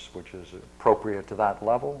experience which is appropriate to that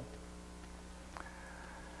level.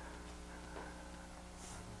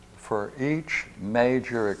 For each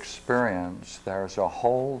major experience, there's a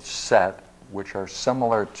whole set which are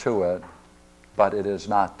similar to it, but it is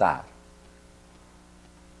not that.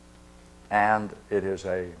 And it's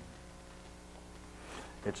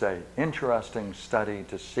an interesting study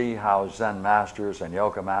to see how Zen masters and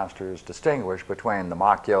yoga masters distinguish between the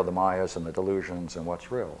Makyo, the Mayas, and the delusions and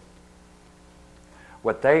what's real.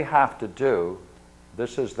 What they have to do,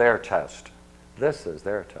 this is their test. This is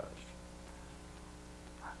their test.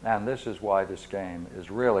 And this is why this game is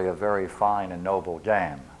really a very fine and noble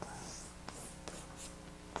game.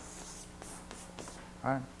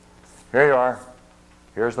 All right. Here you are.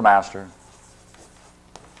 Here's the master.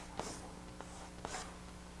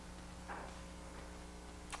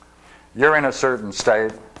 You're in a certain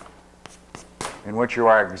state in which you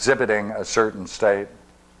are exhibiting a certain state.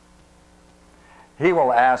 He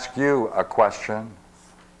will ask you a question.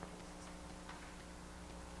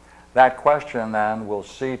 That question then will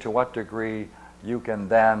see to what degree you can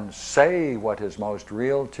then say what is most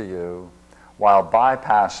real to you while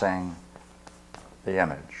bypassing the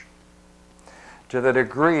image. To the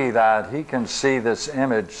degree that he can see this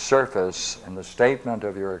image surface in the statement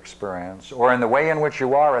of your experience or in the way in which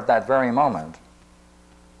you are at that very moment,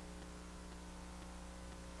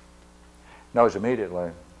 knows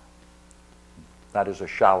immediately that is a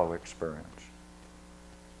shallow experience.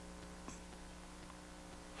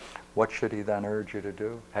 What should he then urge you to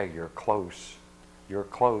do? Hey, you're close. You're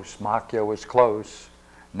close. Makyo is close.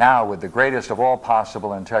 Now, with the greatest of all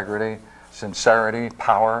possible integrity, sincerity,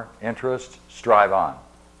 power, interest, strive on.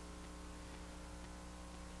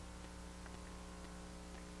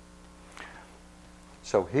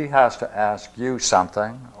 So he has to ask you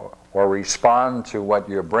something or respond to what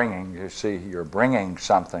you're bringing. You see, you're bringing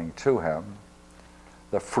something to him,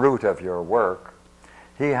 the fruit of your work.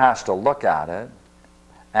 He has to look at it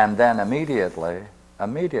and then immediately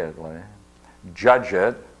judge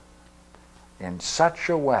it in such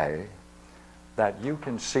a way that you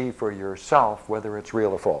can see for yourself whether it's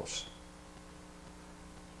real or false.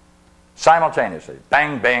 Simultaneously,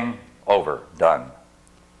 bang, bang, over, done.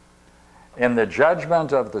 In the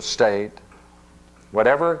judgment of the state,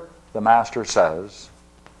 whatever the master says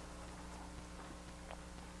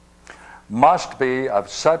must be of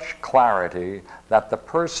such clarity that the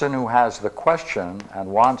person who has the question and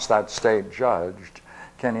wants that state judged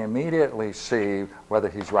can immediately see whether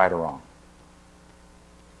he's right or wrong.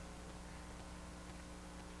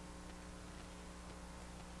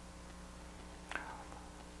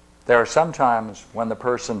 There are some times when the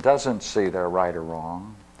person doesn't see they're right or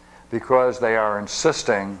wrong because they are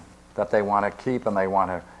insisting that they want to keep and they want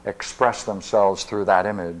to express themselves through that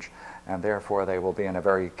image, and therefore they will be in a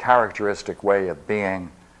very characteristic way of being,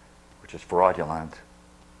 which is fraudulent,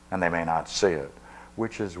 and they may not see it.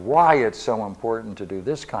 Which is why it's so important to do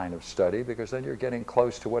this kind of study, because then you're getting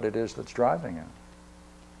close to what it is that's driving it.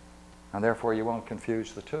 And therefore you won't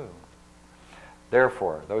confuse the two.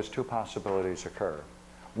 Therefore, those two possibilities occur.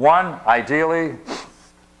 One, ideally,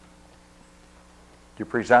 you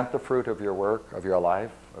present the fruit of your work, of your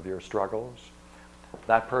life, of your struggles.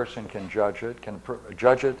 That person can judge it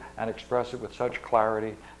and express it with such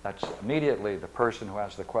clarity that immediately the person who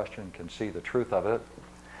has the question can see the truth of it.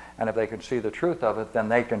 And if they can see the truth of it, then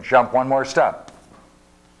they can jump one more step.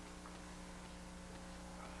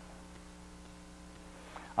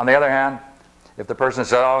 On the other hand, if the person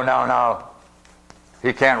says, oh, no,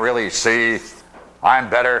 he can't really see, I'm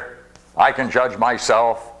better, I can judge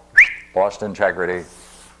myself, lost integrity,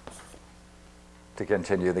 to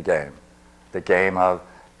continue the game of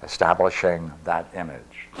establishing that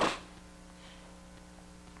image.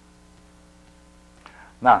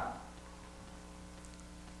 Now,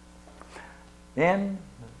 in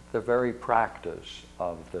the very practice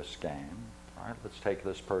of this game, all right, let's take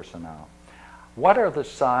this person out. What are the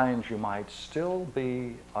signs you might still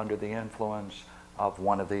be under the influence of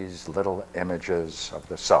one of these little images of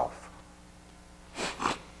the self?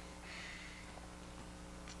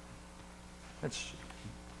 It's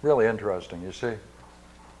really interesting, you see.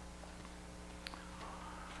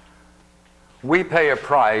 We pay a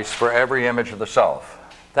price for every image of the self.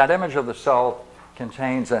 That image of the self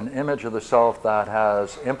contains an image of the self that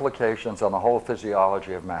has implications on the whole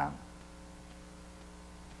physiology of man.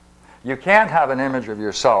 You can't have an image of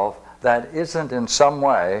yourself that isn't in some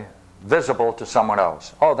way visible to someone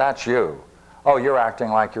else. Oh, that's you. Oh, you're acting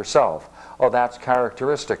like yourself. Oh, that's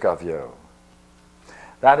characteristic of you.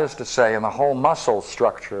 That is to say, in the whole muscle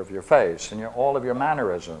structure of your face, and all of your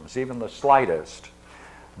mannerisms, even the slightest,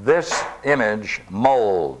 this image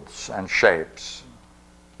molds and shapes.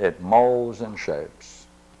 It molds and shapes.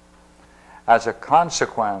 As a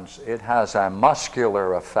consequence, it has a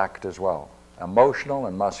muscular effect as well, emotional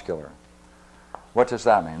and muscular. What does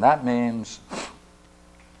that mean? That means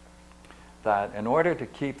that in order to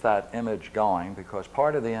keep that image going, because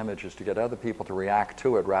part of the image is to get other people to react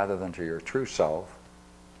to it rather than to your true self,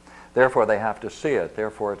 therefore they have to see it,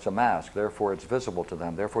 therefore it's a mask, therefore it's visible to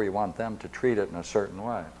them, therefore you want them to treat it in a certain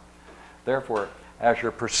way. Therefore, as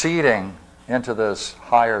you're proceeding into this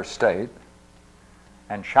higher state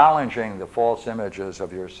and challenging the false images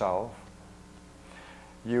of yourself,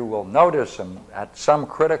 you will notice at some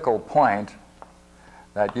critical point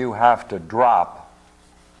that you have to drop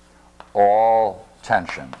all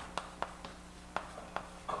tension.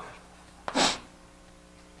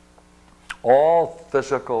 All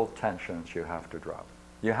physical tensions you have to drop.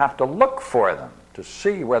 You have to look for them to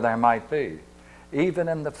see where they might be, even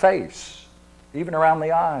in the face, even around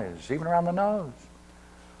the eyes, even around the nose.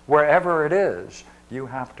 Wherever it is, you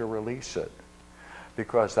have to release it,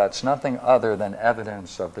 because that's nothing other than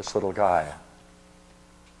evidence of this little guy.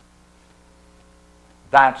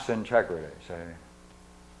 That's integrity, see?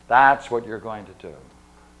 That's what you're going to do.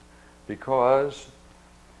 Because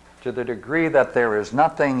to the degree that there is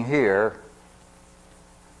nothing here,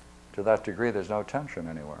 to that degree there's no tension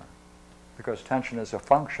anywhere. Because tension is a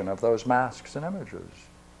function of those masks and images.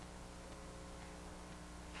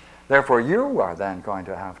 Therefore, you are then going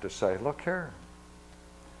to have to say, look here.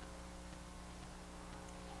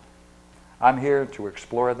 I'm here to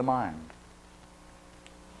explore the mind.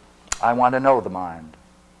 I want to know the mind.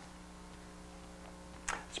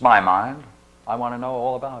 It's my mind. I want to know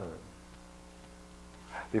all about it.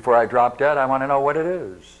 Before I drop dead, I want to know what it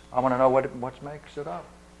is. I want to know what makes it up.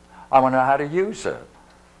 I want to know how to use it.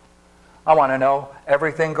 I want to know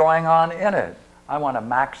everything going on in it. I want to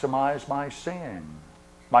maximize my seeing,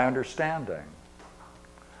 my understanding.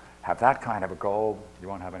 Have that kind of a goal, you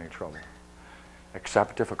won't have any trouble.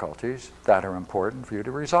 Accept difficulties that are important for you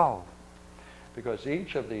to resolve. Because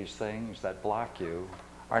each of these things that block you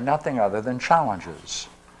are nothing other than challenges.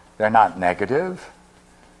 They're not negative.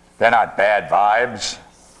 They're not bad vibes.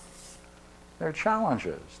 They're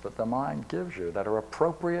challenges that the mind gives you that are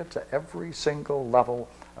appropriate to every single level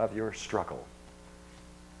of your struggle.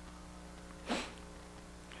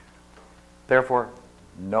 Therefore,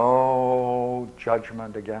 no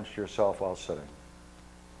judgment against yourself while sitting.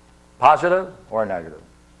 Positive or negative.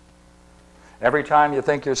 Every time you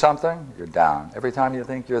think you're something, you're down. Every time you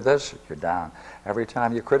think you're this, you're down. Every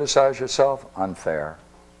time you criticize yourself, unfair.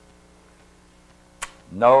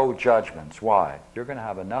 No judgments. Why? You're going to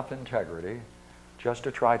have enough integrity just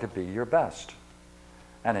to try to be your best.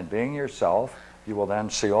 And in being yourself, you will then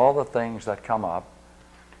see all the things that come up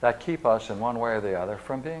that keep us in one way or the other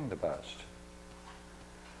from being the best.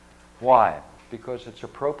 Why? Because it's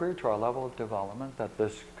appropriate to our level of development that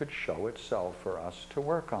this could show itself for us to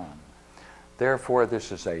work on. Therefore,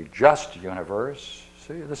 this is a just universe.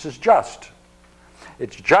 See, this is just.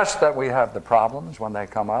 It's just that we have the problems when they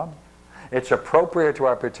come up. It's appropriate to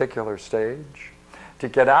our particular stage. To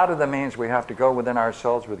get out of them means we have to go within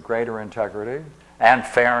ourselves with greater integrity and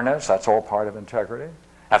fairness. That's all part of integrity.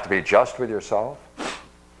 Have to be just with yourself.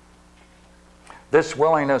 This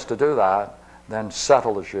willingness to do that then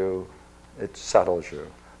settles you. It settles you.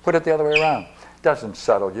 Put it the other way around. It doesn't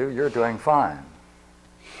settle you. You're doing fine.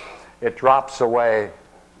 It drops away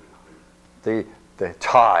the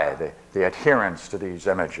tie, the adherence to these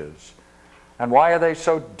images. And why are they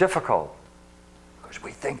so difficult? Because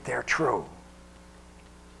we think they're true.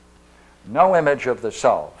 No image of the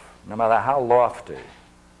self, no matter how lofty,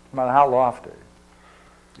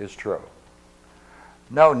 is true.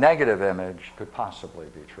 No negative image could possibly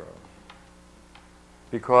be true.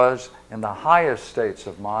 Because in the highest states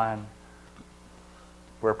of mind,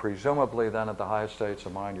 where presumably then at the highest states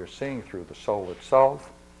of mind you're seeing through the soul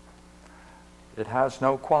itself, it has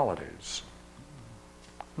no qualities.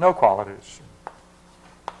 No qualities.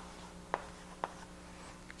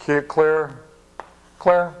 Clear,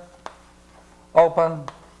 clear, open.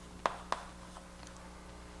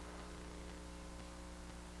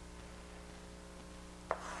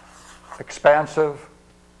 expansive.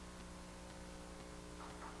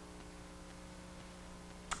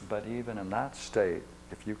 But even in that state,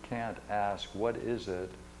 if you can't ask, what is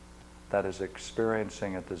it that is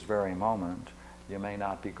experiencing at this very moment, you may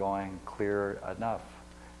not be going clear enough,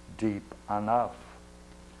 deep enough.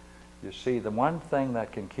 You see, the one thing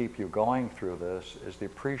that can keep you going through this is the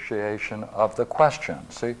appreciation of the question.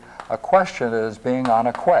 See, a question is being on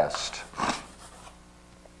a quest.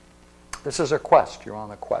 This is a quest. You're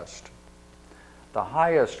on a quest. The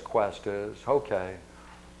highest quest is, okay,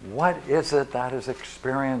 what is it that is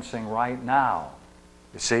experiencing right now?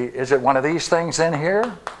 You see, is it one of these things in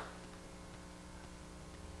here?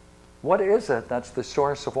 What is it that's the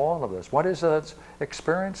source of all of this? What is it that's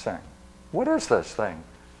experiencing? What is this thing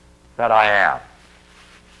that I am?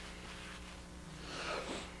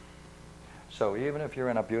 So even if you're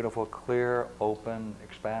in a beautiful, clear, open,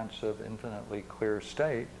 expansive, infinitely clear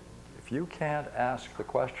state, if you can't ask the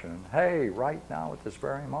question, hey, right now at this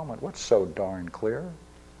very moment, what's so darn clear?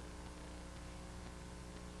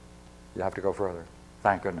 You have to go further.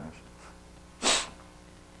 Thank goodness.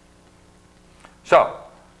 So,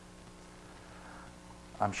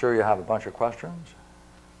 I'm sure you have a bunch of questions.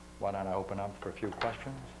 Why don't I open up for a few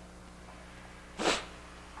questions?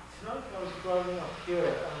 Tonight I was driving up here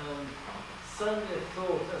and suddenly a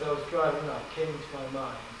thought as I was driving up came into my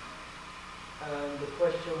mind. And the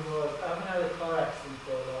question was, I haven't had a car accident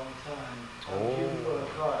for a long time. I'm due for a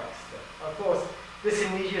car accident. Of course, this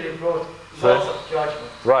immediately brought lots of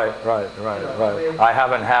judgment. Right. I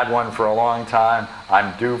haven't had one for a long time.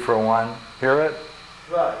 I'm due for one. Hear it?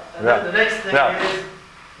 Right. And then the next thing is,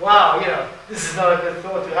 wow, this is not a good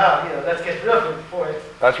thought to have. Let's get rid of it before it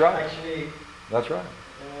actually... That's right.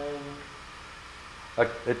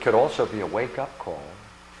 It could also be a wake-up call.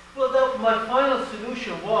 Well, my final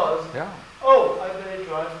solution was, I better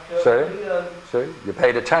drive carefully. See? You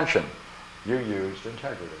paid attention. You used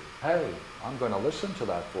integrity. Hey, I'm going to listen to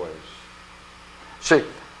that voice. See,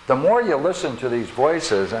 the more you listen to these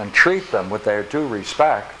voices and treat them with their due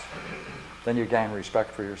respect, then you gain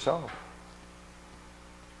respect for yourself.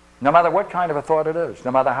 No matter what kind of a thought it is,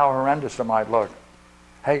 no matter how horrendous it might look,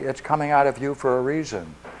 hey, it's coming out of you for a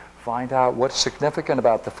reason. Find out what's significant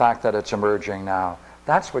about the fact that it's emerging now.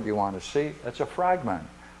 That's what you want to see. It's a fragment.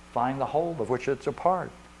 Find the whole of which it's a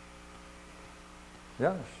part.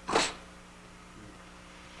 Yes.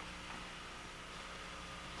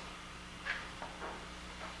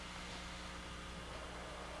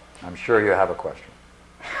 I'm sure you have a question.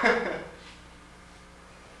 I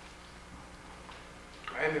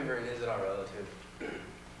remember a visit our relative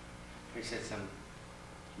who said some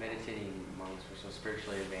meditating monks were so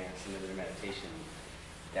spiritually advanced into their meditation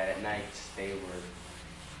that at night they were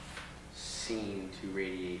seen to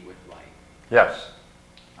radiate with light. Yes,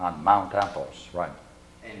 on Mount Athos, right.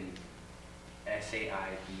 And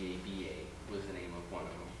Saibaba was the name of one of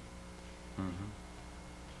them. Mm-hmm.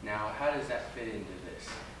 Now, how does that fit into this?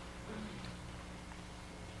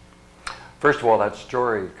 First of all, that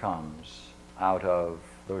story comes out of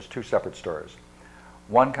those two separate stories.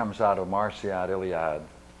 One comes out of Marsyad Iliad,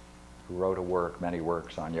 who wrote many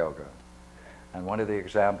works on yoga. And one of the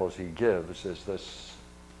examples he gives is this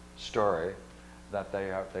story that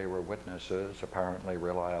they were witnesses, apparently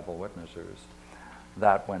reliable witnesses,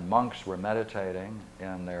 that when monks were meditating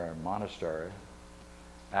in their monastery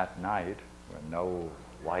at night, when no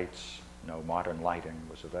lights, no modern lighting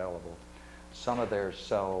was available, some of their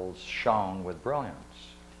cells shone with brilliance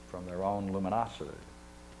from their own luminosity.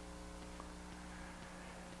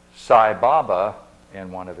 Saibaba,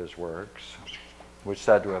 in one of his works, was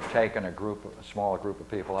said to have taken a small group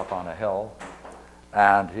of people up on a hill,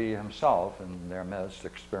 and he himself, in their midst,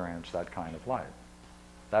 experienced that kind of light.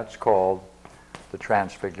 That's called the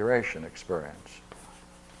transfiguration experience.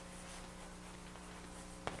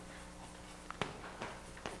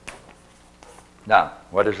 Now,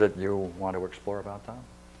 what is it you want to explore about that?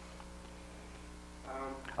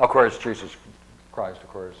 Of course, Jesus Christ,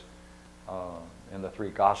 in the three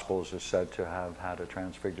Gospels is said to have had a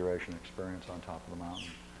transfiguration experience on top of the mountain,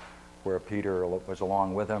 where Peter was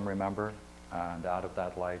along with him, remember? And out of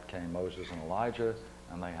that light came Moses and Elijah,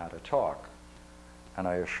 and they had a talk. And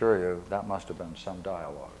I assure you, that must have been some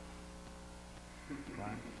dialogue.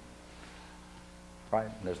 Right?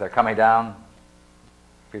 And as they're coming down,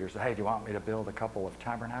 Peter said, hey, do you want me to build a couple of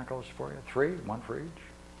tabernacles for you? 3, one for each?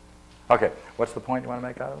 Okay, what's the point you want to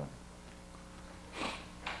make out of it?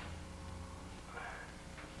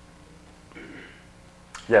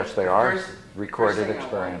 Yes, they are recorded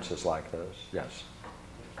experiences like this. Yes.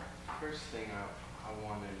 First thing I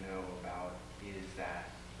want to know about is that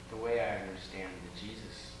the way I understand the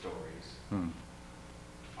Jesus stories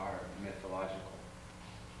are mythological.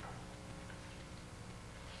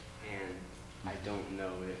 And I don't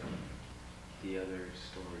know if the other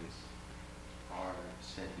stories are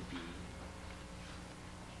said to be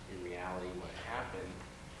in reality what happened,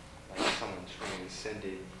 like someone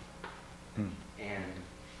transcended and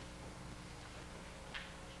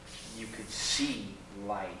you could see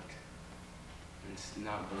light and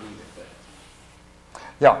not believe it, but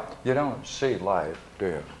Yeah, you don't see light, do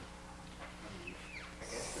you?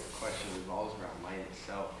 I guess the question revolves around light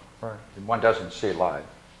itself. Right. One doesn't see light.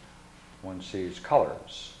 One sees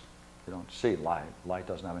colors. You don't see light. Light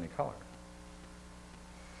doesn't have any color.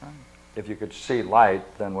 Right? If you could see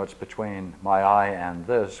light, then what's between my eye and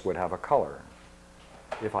this would have a color.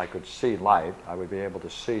 If I could see light, I would be able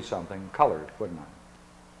to see something colored, wouldn't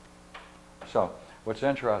I? So what's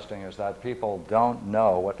interesting is that people don't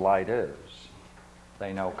know what light is.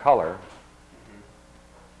 They know color,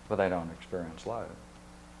 but they don't experience light.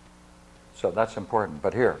 So that's important.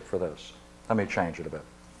 But here, for this, let me change it a bit.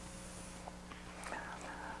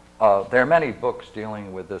 There are many books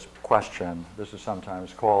dealing with this question. This is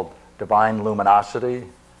sometimes called divine luminosity.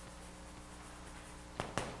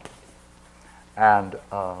 And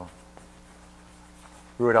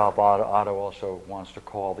Rudolf Otto also wants to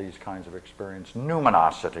call these kinds of experience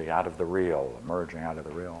numinosity, out of the real, emerging out of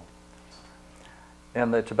the real. In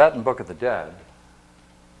the Tibetan Book of the Dead,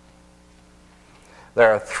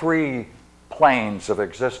 there are 3 planes of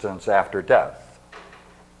existence after death.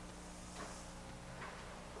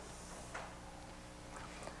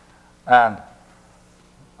 And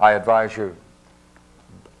I advise you,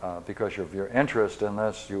 because of your interest in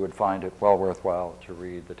this, you would find it well worthwhile to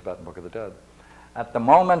read the Tibetan Book of the Dead. At the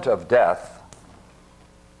moment of death,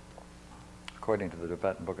 according to the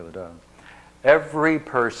Tibetan Book of the Dead, every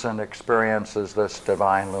person experiences this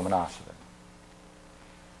divine luminosity.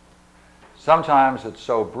 Sometimes it's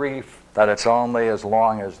so brief that it's only as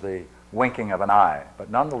long as the winking of an eye,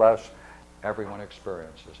 but nonetheless, everyone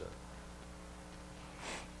experiences it.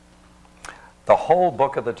 The whole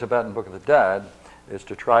book of the Tibetan Book of the Dead is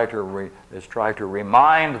to try to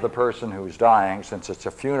remind the person who's dying, since it's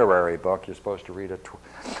a funerary book, you're supposed to read it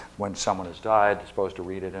when someone has died, you're supposed to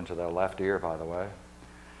read it into their left ear, by the way.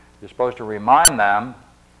 You're supposed to remind them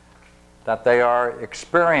that they are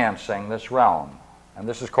experiencing this realm. And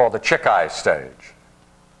this is called the Chikai stage.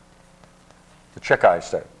 The Chikai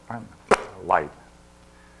stage, right? Light.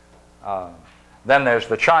 Then there's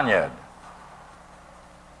the Chanyed.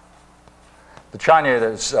 The Chanyed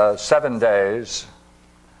is 7 days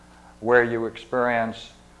where you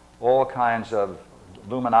experience all kinds of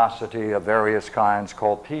luminosity of various kinds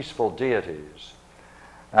called peaceful deities.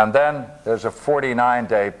 And then there's a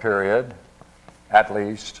 49-day period, at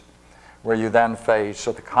least, where you then face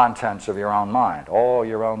the contents of your own mind. All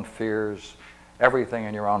your own fears, everything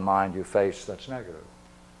in your own mind you face that's negative.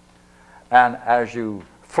 And as you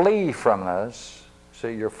flee from this,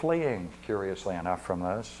 see, you're fleeing, curiously enough, from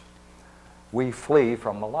this. We flee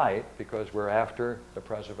from the light because we're after the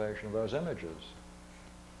preservation of those images.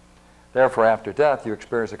 Therefore, after death, you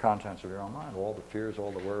experience the contents of your own mind, all the fears,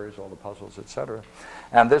 all the worries, all the puzzles, etc.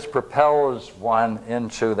 And this propels one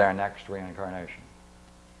into their next reincarnation.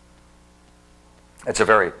 It's a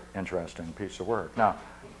very interesting piece of work. Now,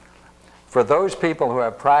 for those people who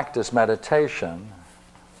have practiced meditation,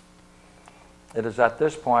 it is at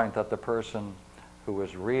this point that the person who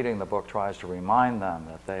is reading the book tries to remind them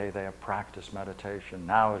that they have practiced meditation.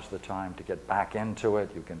 Now is the time to get back into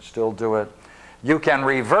it. You can still do it. You can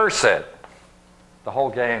reverse it. The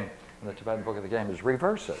whole game in the Tibetan Book of the Game is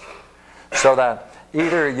reverse it. So that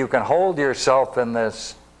either you can hold yourself in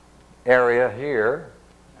this area here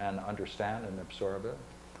and understand and absorb it,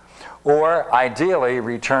 or ideally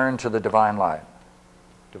return to the divine light,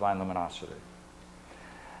 divine luminosity.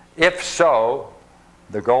 If so,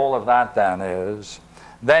 the goal of that then is,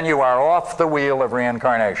 then you are off the wheel of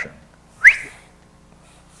reincarnation,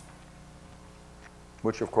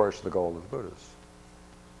 which of course is the goal of the Buddhists.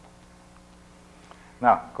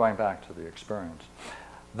 Now, going back to the experience,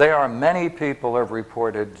 there are many people who have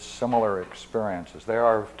reported similar experiences. There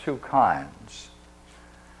are 2 kinds.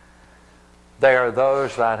 They are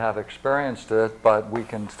those that have experienced it, but we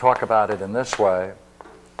can talk about it in this way.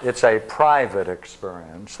 It's a private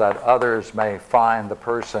experience that others may find the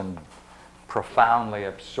person profoundly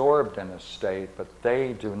absorbed in a state, but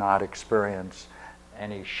they do not experience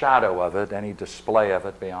any shadow of it, any display of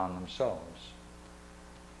it beyond themselves.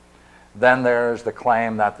 Then there's the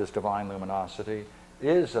claim that this divine luminosity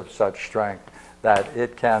is of such strength that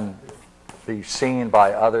it can be seen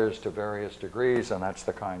by others to various degrees, and that's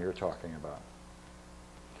the kind you're talking about.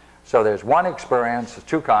 So there's one experience,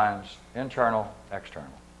 2 kinds, internal,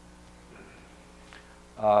 external.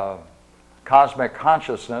 Cosmic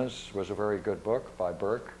Consciousness was a very good book by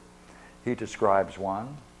Burke. He describes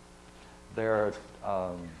one.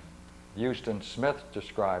 Houston Smith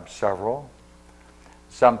describes several.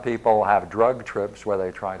 Some people have drug trips where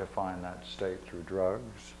they try to find that state through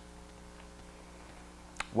drugs.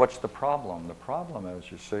 What's the problem? The problem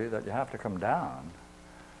is, you see, that you have to come down.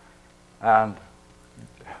 And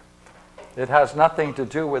it has nothing to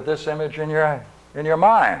do with this image in your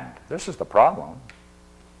mind. This is the problem.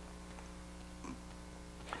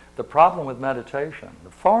 The problem with meditation,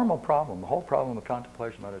 the formal problem, the whole problem with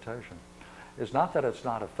contemplation meditation, is not that it's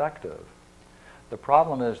not effective. The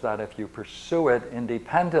problem is that if you pursue it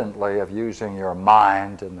independently of using your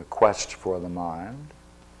mind in the quest for the mind,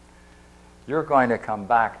 you're going to come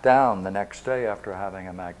back down the next day after having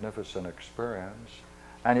a magnificent experience,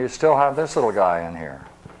 and you still have this little guy in here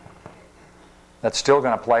that's still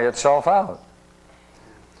going to play itself out.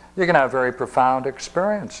 You can have very profound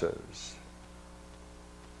experiences,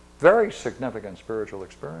 very significant spiritual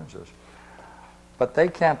experiences, but they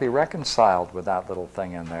can't be reconciled with that little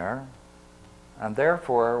thing in there, and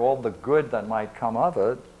therefore all the good that might come of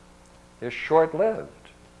it is short-lived.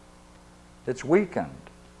 It's weakened.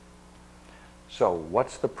 So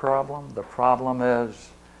what's the problem? The problem is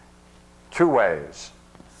two ways: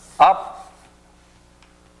 up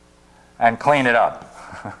and clean it up.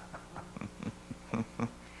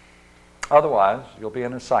 Otherwise, you'll be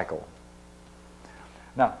in a cycle.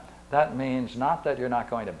 Now, that means not that you're not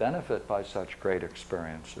going to benefit by such great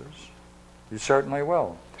experiences. You certainly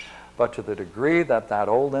will. But to the degree that that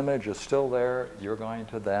old image is still there, you're going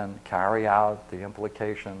to then carry out the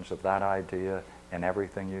implications of that idea in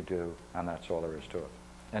everything you do, and that's all there is to it.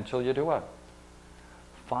 Until you do what?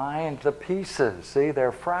 Find the pieces. See,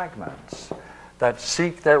 they're fragments that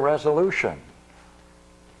seek their resolution.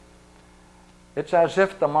 It's as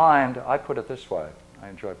if the mind, I put it this way, I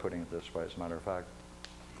enjoy putting it this way as a matter of fact,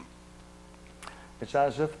 it's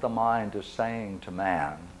as if the mind is saying to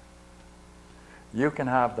man, you can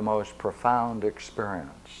have the most profound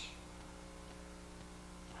experience,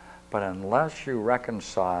 but unless you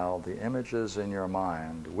reconcile the images in your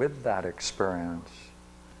mind with that experience,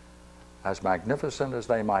 as magnificent as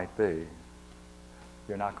they might be,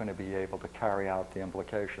 you're not going to be able to carry out the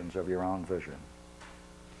implications of your own vision.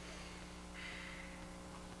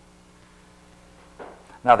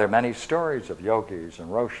 Now, there are many stories of yogis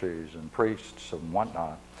and roshis and priests and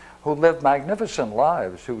whatnot who live magnificent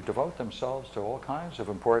lives, who devote themselves to all kinds of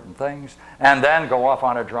important things, and then go off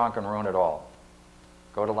on a drunk and ruin it all.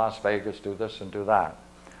 Go to Las Vegas, do this and do that.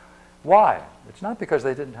 Why? It's not because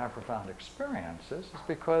they didn't have profound experiences. It's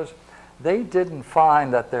because they didn't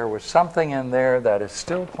find that there was something in there that is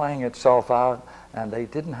still playing itself out, and they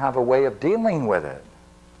didn't have a way of dealing with it.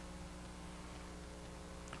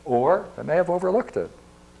 Or they may have overlooked it.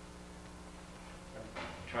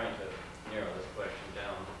 Trying to narrow this question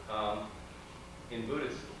down. In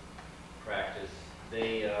Buddhist practice,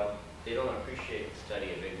 they don't appreciate the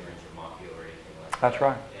study of ignorance or mafia or anything like that. That's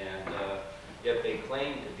right. And yet they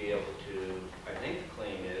claim to be able to, I think the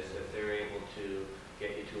claim is that they're able to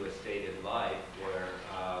get you to a state in life where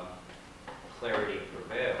clarity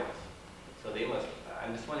prevails. So they must,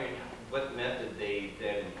 I'm just wondering what method they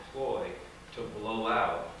then employ to blow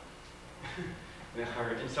out or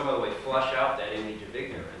in some other way flush out that image of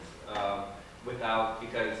ignorance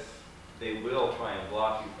because they will try and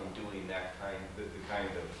block you from doing that the kind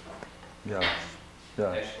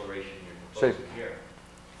of exploration you're proposing here.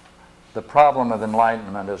 The problem of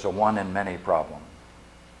enlightenment is a one-in-many problem.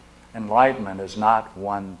 Enlightenment is not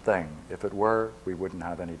one thing. If it were, we wouldn't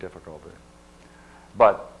have any difficulty.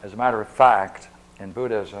 But as a matter of fact, in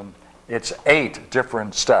Buddhism, it's 8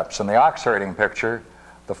 different steps. In the ox herding picture,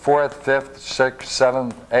 the 4th, 5th, 6th,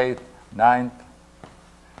 7th, 8th, 9th,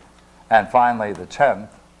 and finally the 10th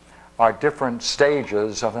are different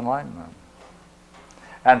stages of enlightenment.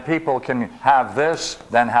 And people can have this,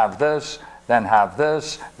 then have this, then have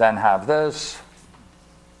this, then have this.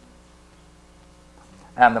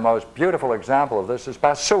 And the most beautiful example of this is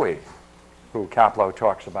Basui, who Kapleau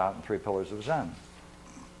talks about in 3 Pillars of Zen.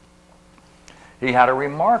 He had a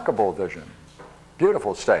remarkable vision,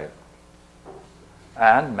 beautiful state.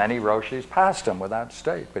 And many roshis passed him with that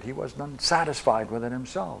state, but he wasn't unsatisfied with it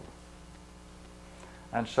himself.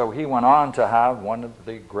 And so he went on to have one of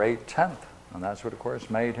the great 10th, and that's what, of course,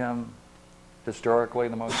 made him historically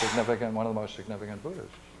one of the most significant Buddhists.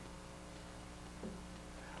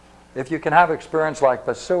 If you can have experience like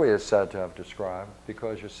Basui is said to have described,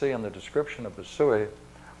 because you see in the description of Basui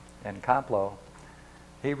in Kapleau,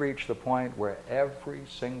 He reached the point where every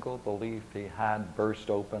single belief he had burst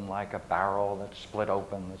open like a barrel that's split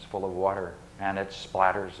open, that's full of water, and it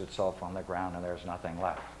splatters itself on the ground and there's nothing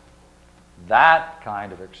left. That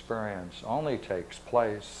kind of experience only takes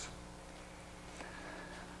place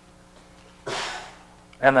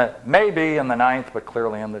maybe in the 9th, but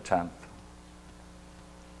clearly in the 10th.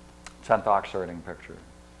 10th Oxherding picture.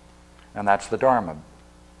 And that's the Dharma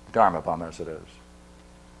bum as it is.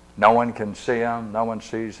 No one can see him, no one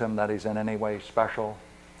sees him that he's in any way special,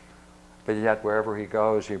 but yet wherever he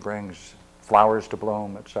goes he brings flowers to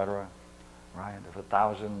bloom, etc. Right? If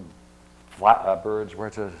 1,000 birds were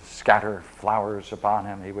to scatter flowers upon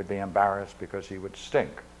him, he would be embarrassed because he would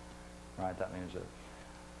stink. Right? That means that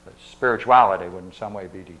spirituality would in some way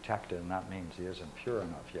be detected, and that means he isn't pure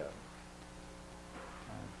enough yet.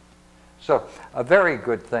 So a very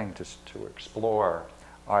good thing to explore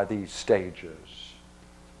are these stages.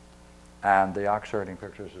 And the Oxherding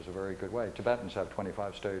pictures is a very good way. Tibetans have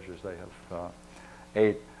 25 stages. They have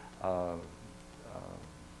 8.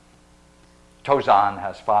 Tozan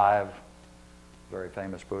has 5, very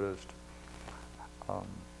famous Buddhist.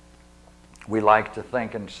 We like to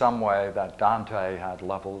think in some way that Dante had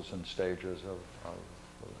levels and stages of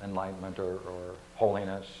enlightenment or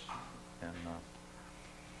holiness in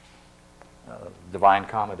Divine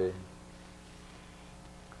Comedy.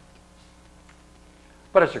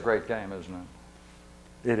 But it's a great game, isn't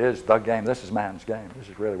it? It is the game. This is man's game. This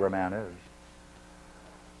is really where man is.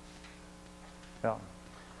 Yeah.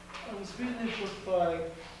 I was reading a book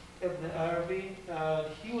by Ibn Arabi, and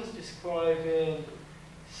he was describing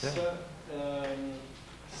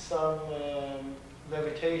some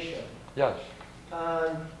levitation. Yes.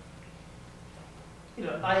 And,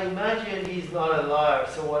 I imagine he's not a liar,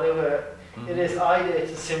 so whatever it is, either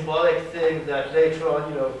it's a symbolic thing that later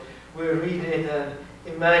on, we'll read it and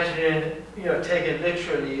imagine it, take it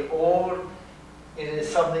literally, or it is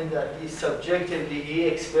something that he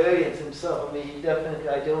experienced himself. I mean, he definitely,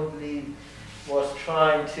 I don't believe, was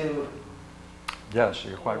trying to... Yes,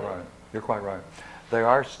 you're quite right. You're quite right. There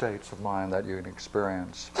are states of mind that you can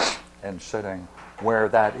experience in sitting where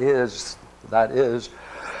that is,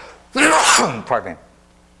 pardon me,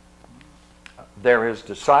 there is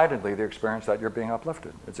decidedly the experience that you're being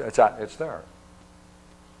uplifted. It's there.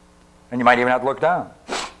 And you might even have to look down.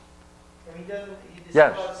 And he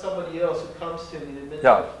describes somebody else who comes to him in the middle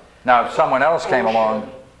of... Now, if someone else came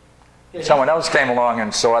along,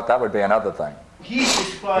 and saw it, that would be another thing. He's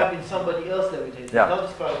describing somebody else levitating. Not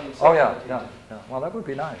describing himself levitating. Well, that would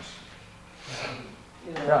be nice.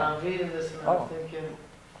 I'm reading this and I'm thinking,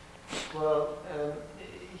 well,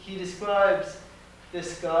 he describes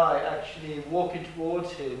this guy actually walking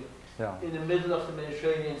towards him in the middle of the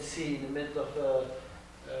Mediterranean Sea, in the middle of a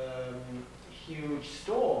huge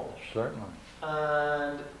storm. Certainly.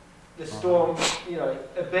 And the storm,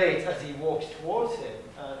 abates as he walks towards him.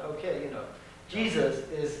 And Jesus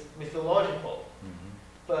is mythological,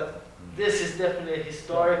 but this is definitely a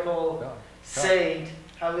historical saint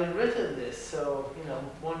having written this. So,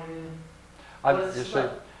 wondering what it's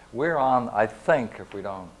about. We're on, I think, if we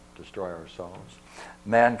don't destroy ourselves,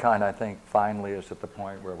 mankind, I think, finally is at the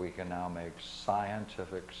point where we can now make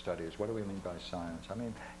scientific studies. What do we mean by science? I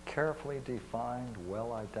mean, carefully defined,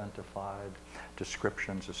 well-identified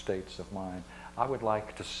descriptions of states of mind. I would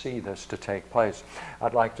like to see this to take place.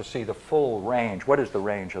 I'd like to see the full range. What is the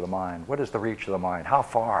range of the mind? What is the reach of the mind? How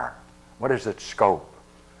far? What is its scope?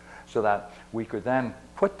 So that we could then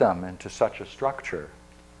put them into such a structure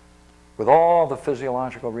with all the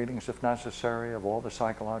physiological readings, if necessary, of all the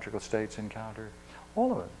psychological states encountered.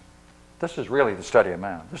 All of it. This is really the study of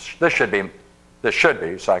man. This should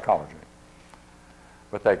be psychology.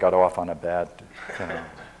 But they got off on a bad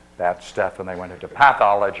step, and they went into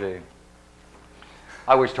pathology.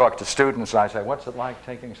 I always talk to students, and I say, "What's it like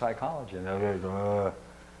taking psychology?" And they go,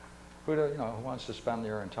 who wants to spend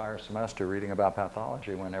their entire semester reading about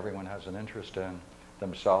pathology when everyone has an interest in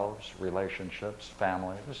themselves, relationships,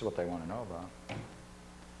 family? This is what they want to know about.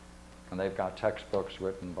 And they've got textbooks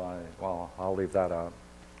written by, well, I'll leave that out.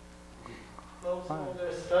 Well, some of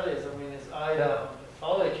their studies, I mean, it's either on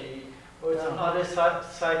pathology or it's on other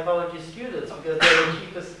psychology students, because they're the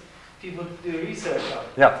cheapest people to do research on.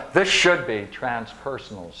 Yeah, this should be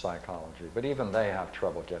transpersonal psychology, but even they have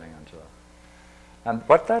trouble getting into it.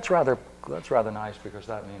 But that's rather nice, because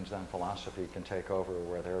that means then philosophy can take over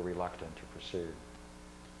where they're reluctant to proceed.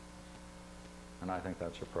 And I think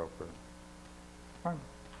that's appropriate. Right.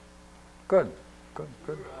 Good. You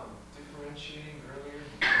were differentiating earlier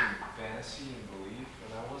between fantasy and belief,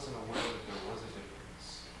 and I wasn't aware that there was a difference.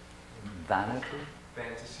 Vanity?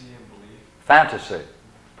 Fantasy and belief. Fantasy.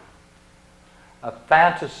 A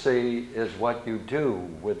fantasy is what you do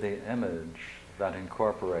with the image that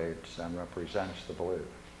incorporates and represents the belief.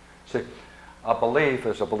 See, a belief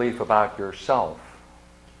is a belief about yourself.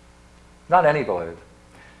 Not any belief.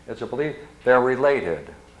 It's a belief, they're related.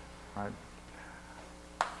 Right?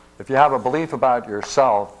 If you have a belief about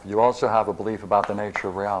yourself, you also have a belief about the nature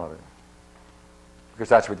of reality. Because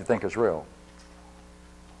that's what you think is real.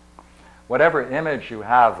 Whatever image you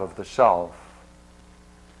have of the self,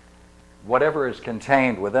 whatever is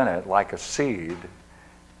contained within it, like a seed,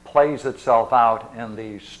 plays itself out in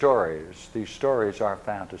these stories. These stories are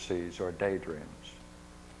fantasies or daydreams.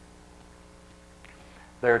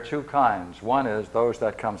 There are two kinds. One is those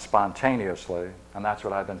that come spontaneously, and that's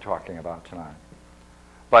what I've been talking about tonight.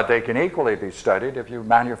 But they can equally be studied if you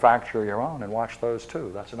manufacture your own and watch those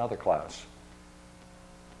too. That's another class.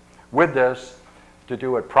 With this, to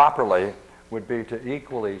do it properly would be to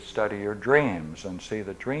equally study your dreams and see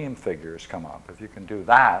the dream figures come up. If you can do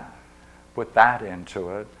that, put that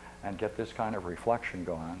into it, and get this kind of reflection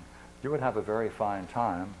going, you would have a very fine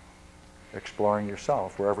time exploring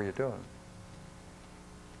yourself wherever you do it.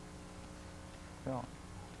 Yeah.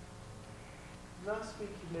 Last week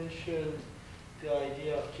you mentioned the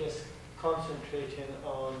idea of just concentrating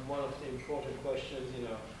on one of the important questions,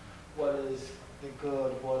 what is the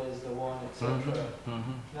good, what is the one, etc. Mm-hmm.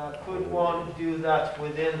 Mm-hmm. Now, could one do that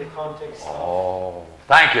within the context of... Oh,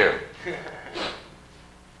 thank you.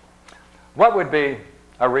 What would be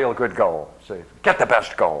a real good goal? See, get the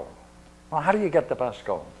best goal. Well, how do you get the best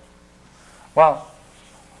goal? Well,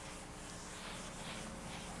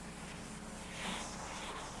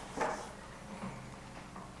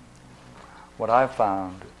 what I've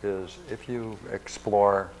found is if you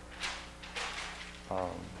explore,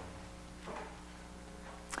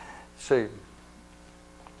 see,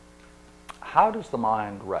 how does the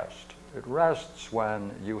mind rest? It rests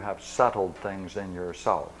when you have settled things in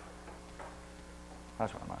yourself.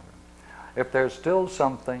 That's what I'm doing. If there's still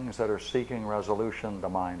some things that are seeking resolution, the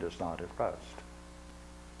mind is not at rest.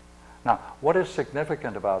 Now, what is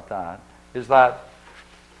significant about that is that,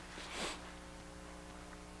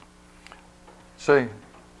 see,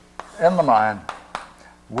 in the mind,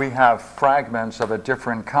 we have fragments of a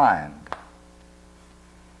different kind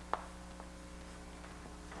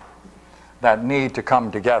that need to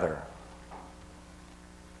come together.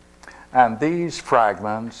 And these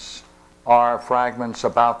fragments are fragments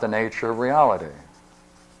about the nature of reality.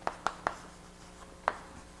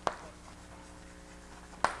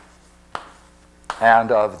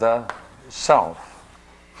 And of the self.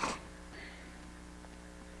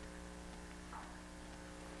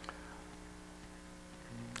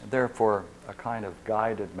 Therefore, a kind of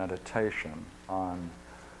guided meditation on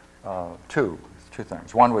two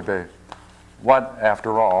things. One would be, what,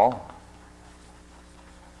 after all,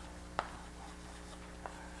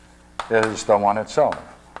 is the one itself?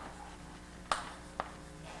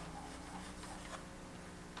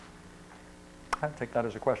 I take that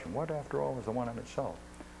as a question. What, after all, is the one in itself?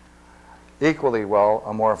 Equally well,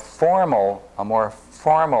 a more formal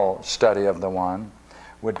study of the one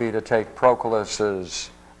would be to take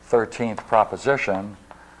Proclus's 13th proposition,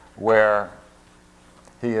 where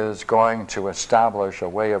he is going to establish a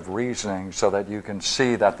way of reasoning so that you can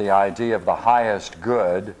see that the idea of the highest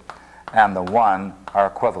good and the one are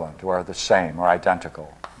equivalent, or are the same, or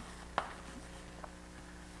identical.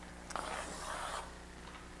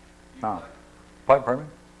 Now, pardon me?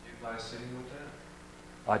 Do you advise sitting with that?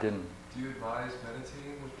 I didn't. Do you advise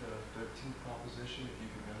meditating with the 13th proposition if you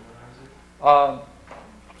can memorize it?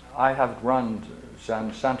 I have run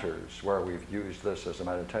Zen centers where we've used this as a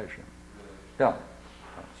meditation. Yeah.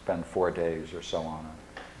 Spend 4 days or so on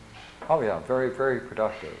it. Oh yeah, very, very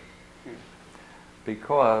productive.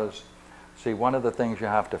 Because, see, one of the things you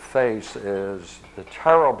have to face is the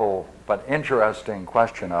terrible but interesting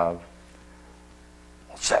question of,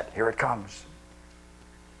 set, here it comes.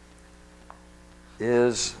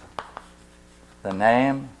 Is the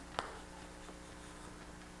name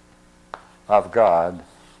of God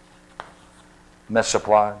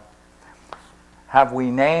misapplied? Have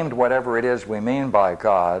we named whatever it is we mean by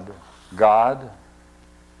God, God?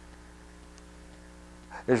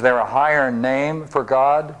 Is there a higher name for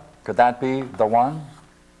God? Could that be the one?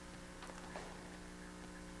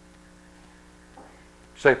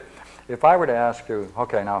 See, if I were to ask you,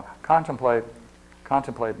 okay, now contemplate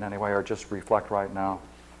in any way, or just reflect right now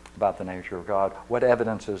about the nature of God. What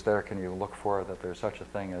evidence is there can you look for that there's such a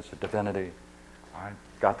thing as a divinity? All right,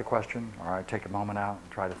 got the question? All right, take a moment out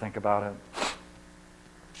and try to think about it.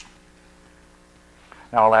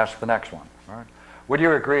 Now I'll ask the next one. All right. Would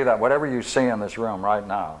you agree that whatever you see in this room right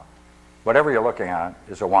now, whatever you're looking at,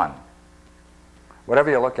 is a one? Whatever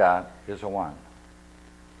you look at is a one.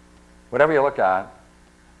 Whatever you look at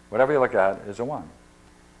is a one.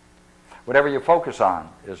 Whatever you focus on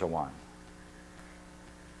is a one.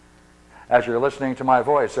 As you're listening to my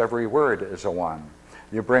voice, every word is a one.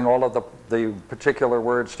 You bring all of the particular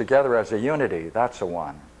words together as a unity, that's a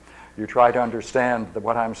one. You try to understand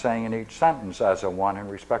what I'm saying in each sentence as a one in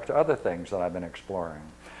respect to other things that I've been exploring.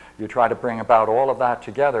 You try to bring about all of that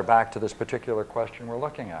together back to this particular question we're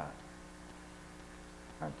looking at.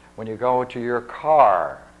 Right? When you go to your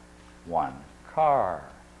car, one, car.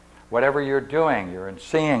 Whatever you're doing, you're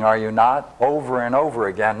seeing, are you not? Over and over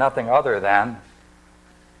again, nothing other than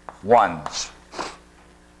ones.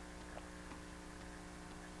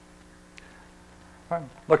 Right.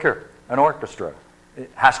 Look here, an orchestra. It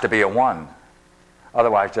has to be a one.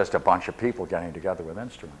 Otherwise, just a bunch of people getting together with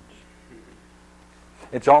instruments.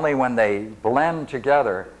 It's only when they blend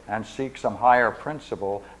together and seek some higher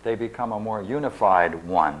principle, they become a more unified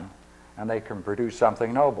one, and they can produce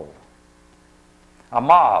something noble. A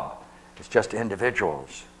mob is just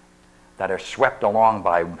individuals that are swept along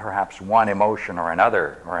by perhaps one emotion or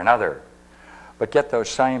another. But get those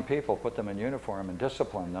same people, put them in uniform and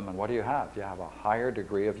discipline them, and what do you have? You have a higher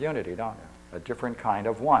degree of unity, don't you? A different kind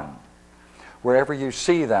of one. Wherever you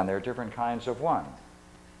see them, there are different kinds of one.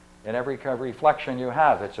 In every reflection you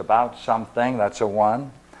have, it's about something that's a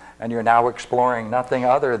one, and you're now exploring nothing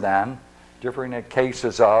other than different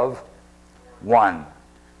cases of one.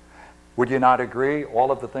 Would you not agree?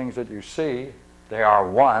 All of the things that you see, they are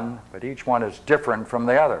one, but each one is different from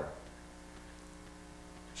the other.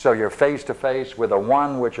 So you're face to face with a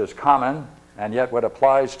one which is common, and yet what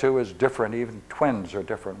applies to is different. Even twins are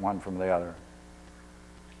different one from the other.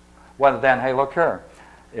 Well then, hey, look here.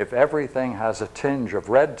 If everything has a tinge of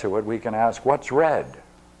red to it, we can ask, what's red?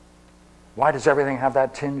 Why does everything have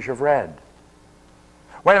that tinge of red?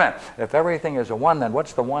 Wait a minute. If everything is a one, then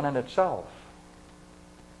what's the one in itself?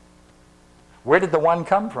 Where did the one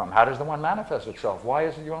come from? How does the one manifest itself? Why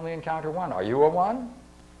is it you only encounter one? Are you a one?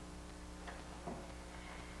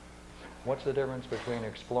 What's the difference between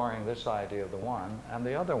exploring this idea of the one and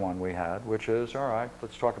the other one we had, which is, all right,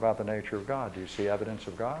 let's talk about the nature of God. Do you see evidence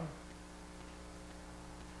of God?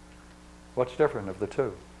 What's different of the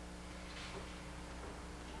two?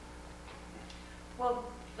 Well,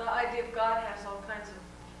 the idea of God has all kinds of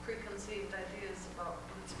preconceived ideas about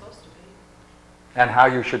what it's supposed to be. And how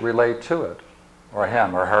you should relate to it, or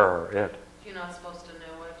him, or her, or it. You're not supposed to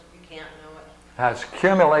know it. You can't know it. Has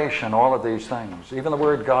accumulation, all of these things. Even the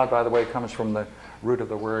word God, by the way, comes from the root of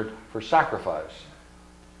the word for sacrifice.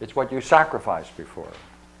 It's what you sacrificed before.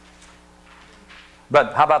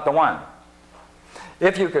 But how about the one?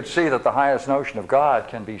 If you could see that the highest notion of God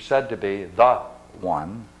can be said to be the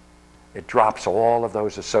one, it drops all of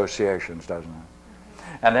those associations, doesn't it?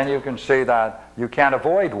 And then you can see that you can't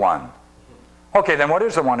avoid one. Okay, then what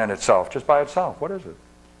is the one in itself, just by itself? What is it?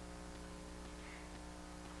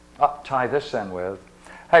 Tie this in with,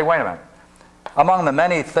 hey, wait a minute. Among the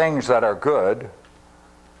many things that are good,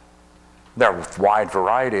 there are a wide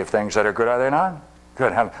variety of things that are good, are there not?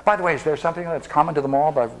 Good. By the way, is there something that's common to them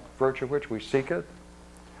all by virtue of which we seek it?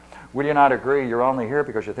 Would you not agree you're only here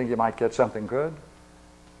because you think you might get something good?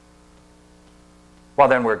 Well,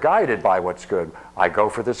 then we're guided by what's good. I go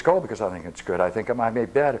for this goal because I think it's good. I think it might be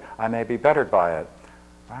better. I may be bettered by it.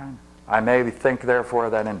 Right? I may think, therefore,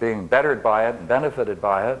 that in being bettered by it and benefited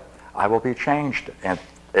by it, I will be changed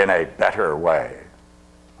in a better way.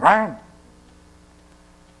 Right?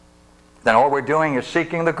 Then all we're doing is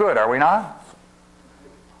seeking the good, are we not?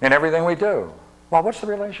 In everything we do. Well, what's the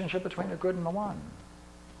relationship between the good and the one?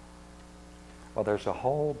 Well, there's a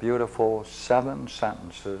whole beautiful 7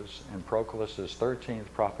 sentences in Proclus's 13th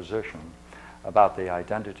proposition about the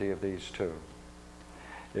identity of these two.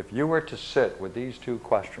 If you were to sit with these two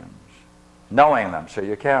questions, knowing them, so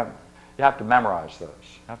you have to memorize those.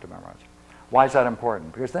 You have to memorize them. Why is that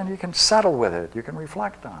important? Because then you can settle with it. You can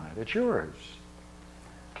reflect on it. It's yours.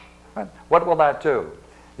 Right? What will that do?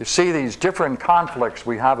 You see these different conflicts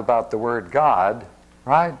we have about the word God,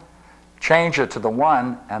 right? Change it to the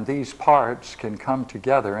one, and these parts can come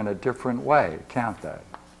together in a different way, can't they?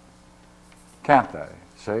 Can't they?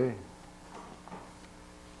 See? And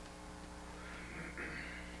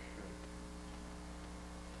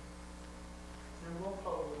one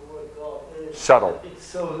part of the word God is Subtle. It's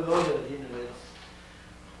so loaded, you know. It's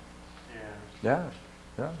Yeah.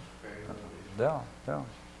 Yeah. Yeah. Yeah.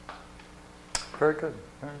 Very good.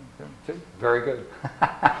 Very good. See? Very good.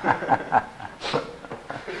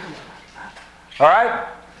 All right?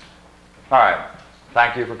 All right.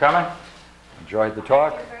 Thank you for coming. Enjoyed the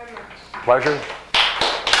talk. Thank you very much. Pleasure.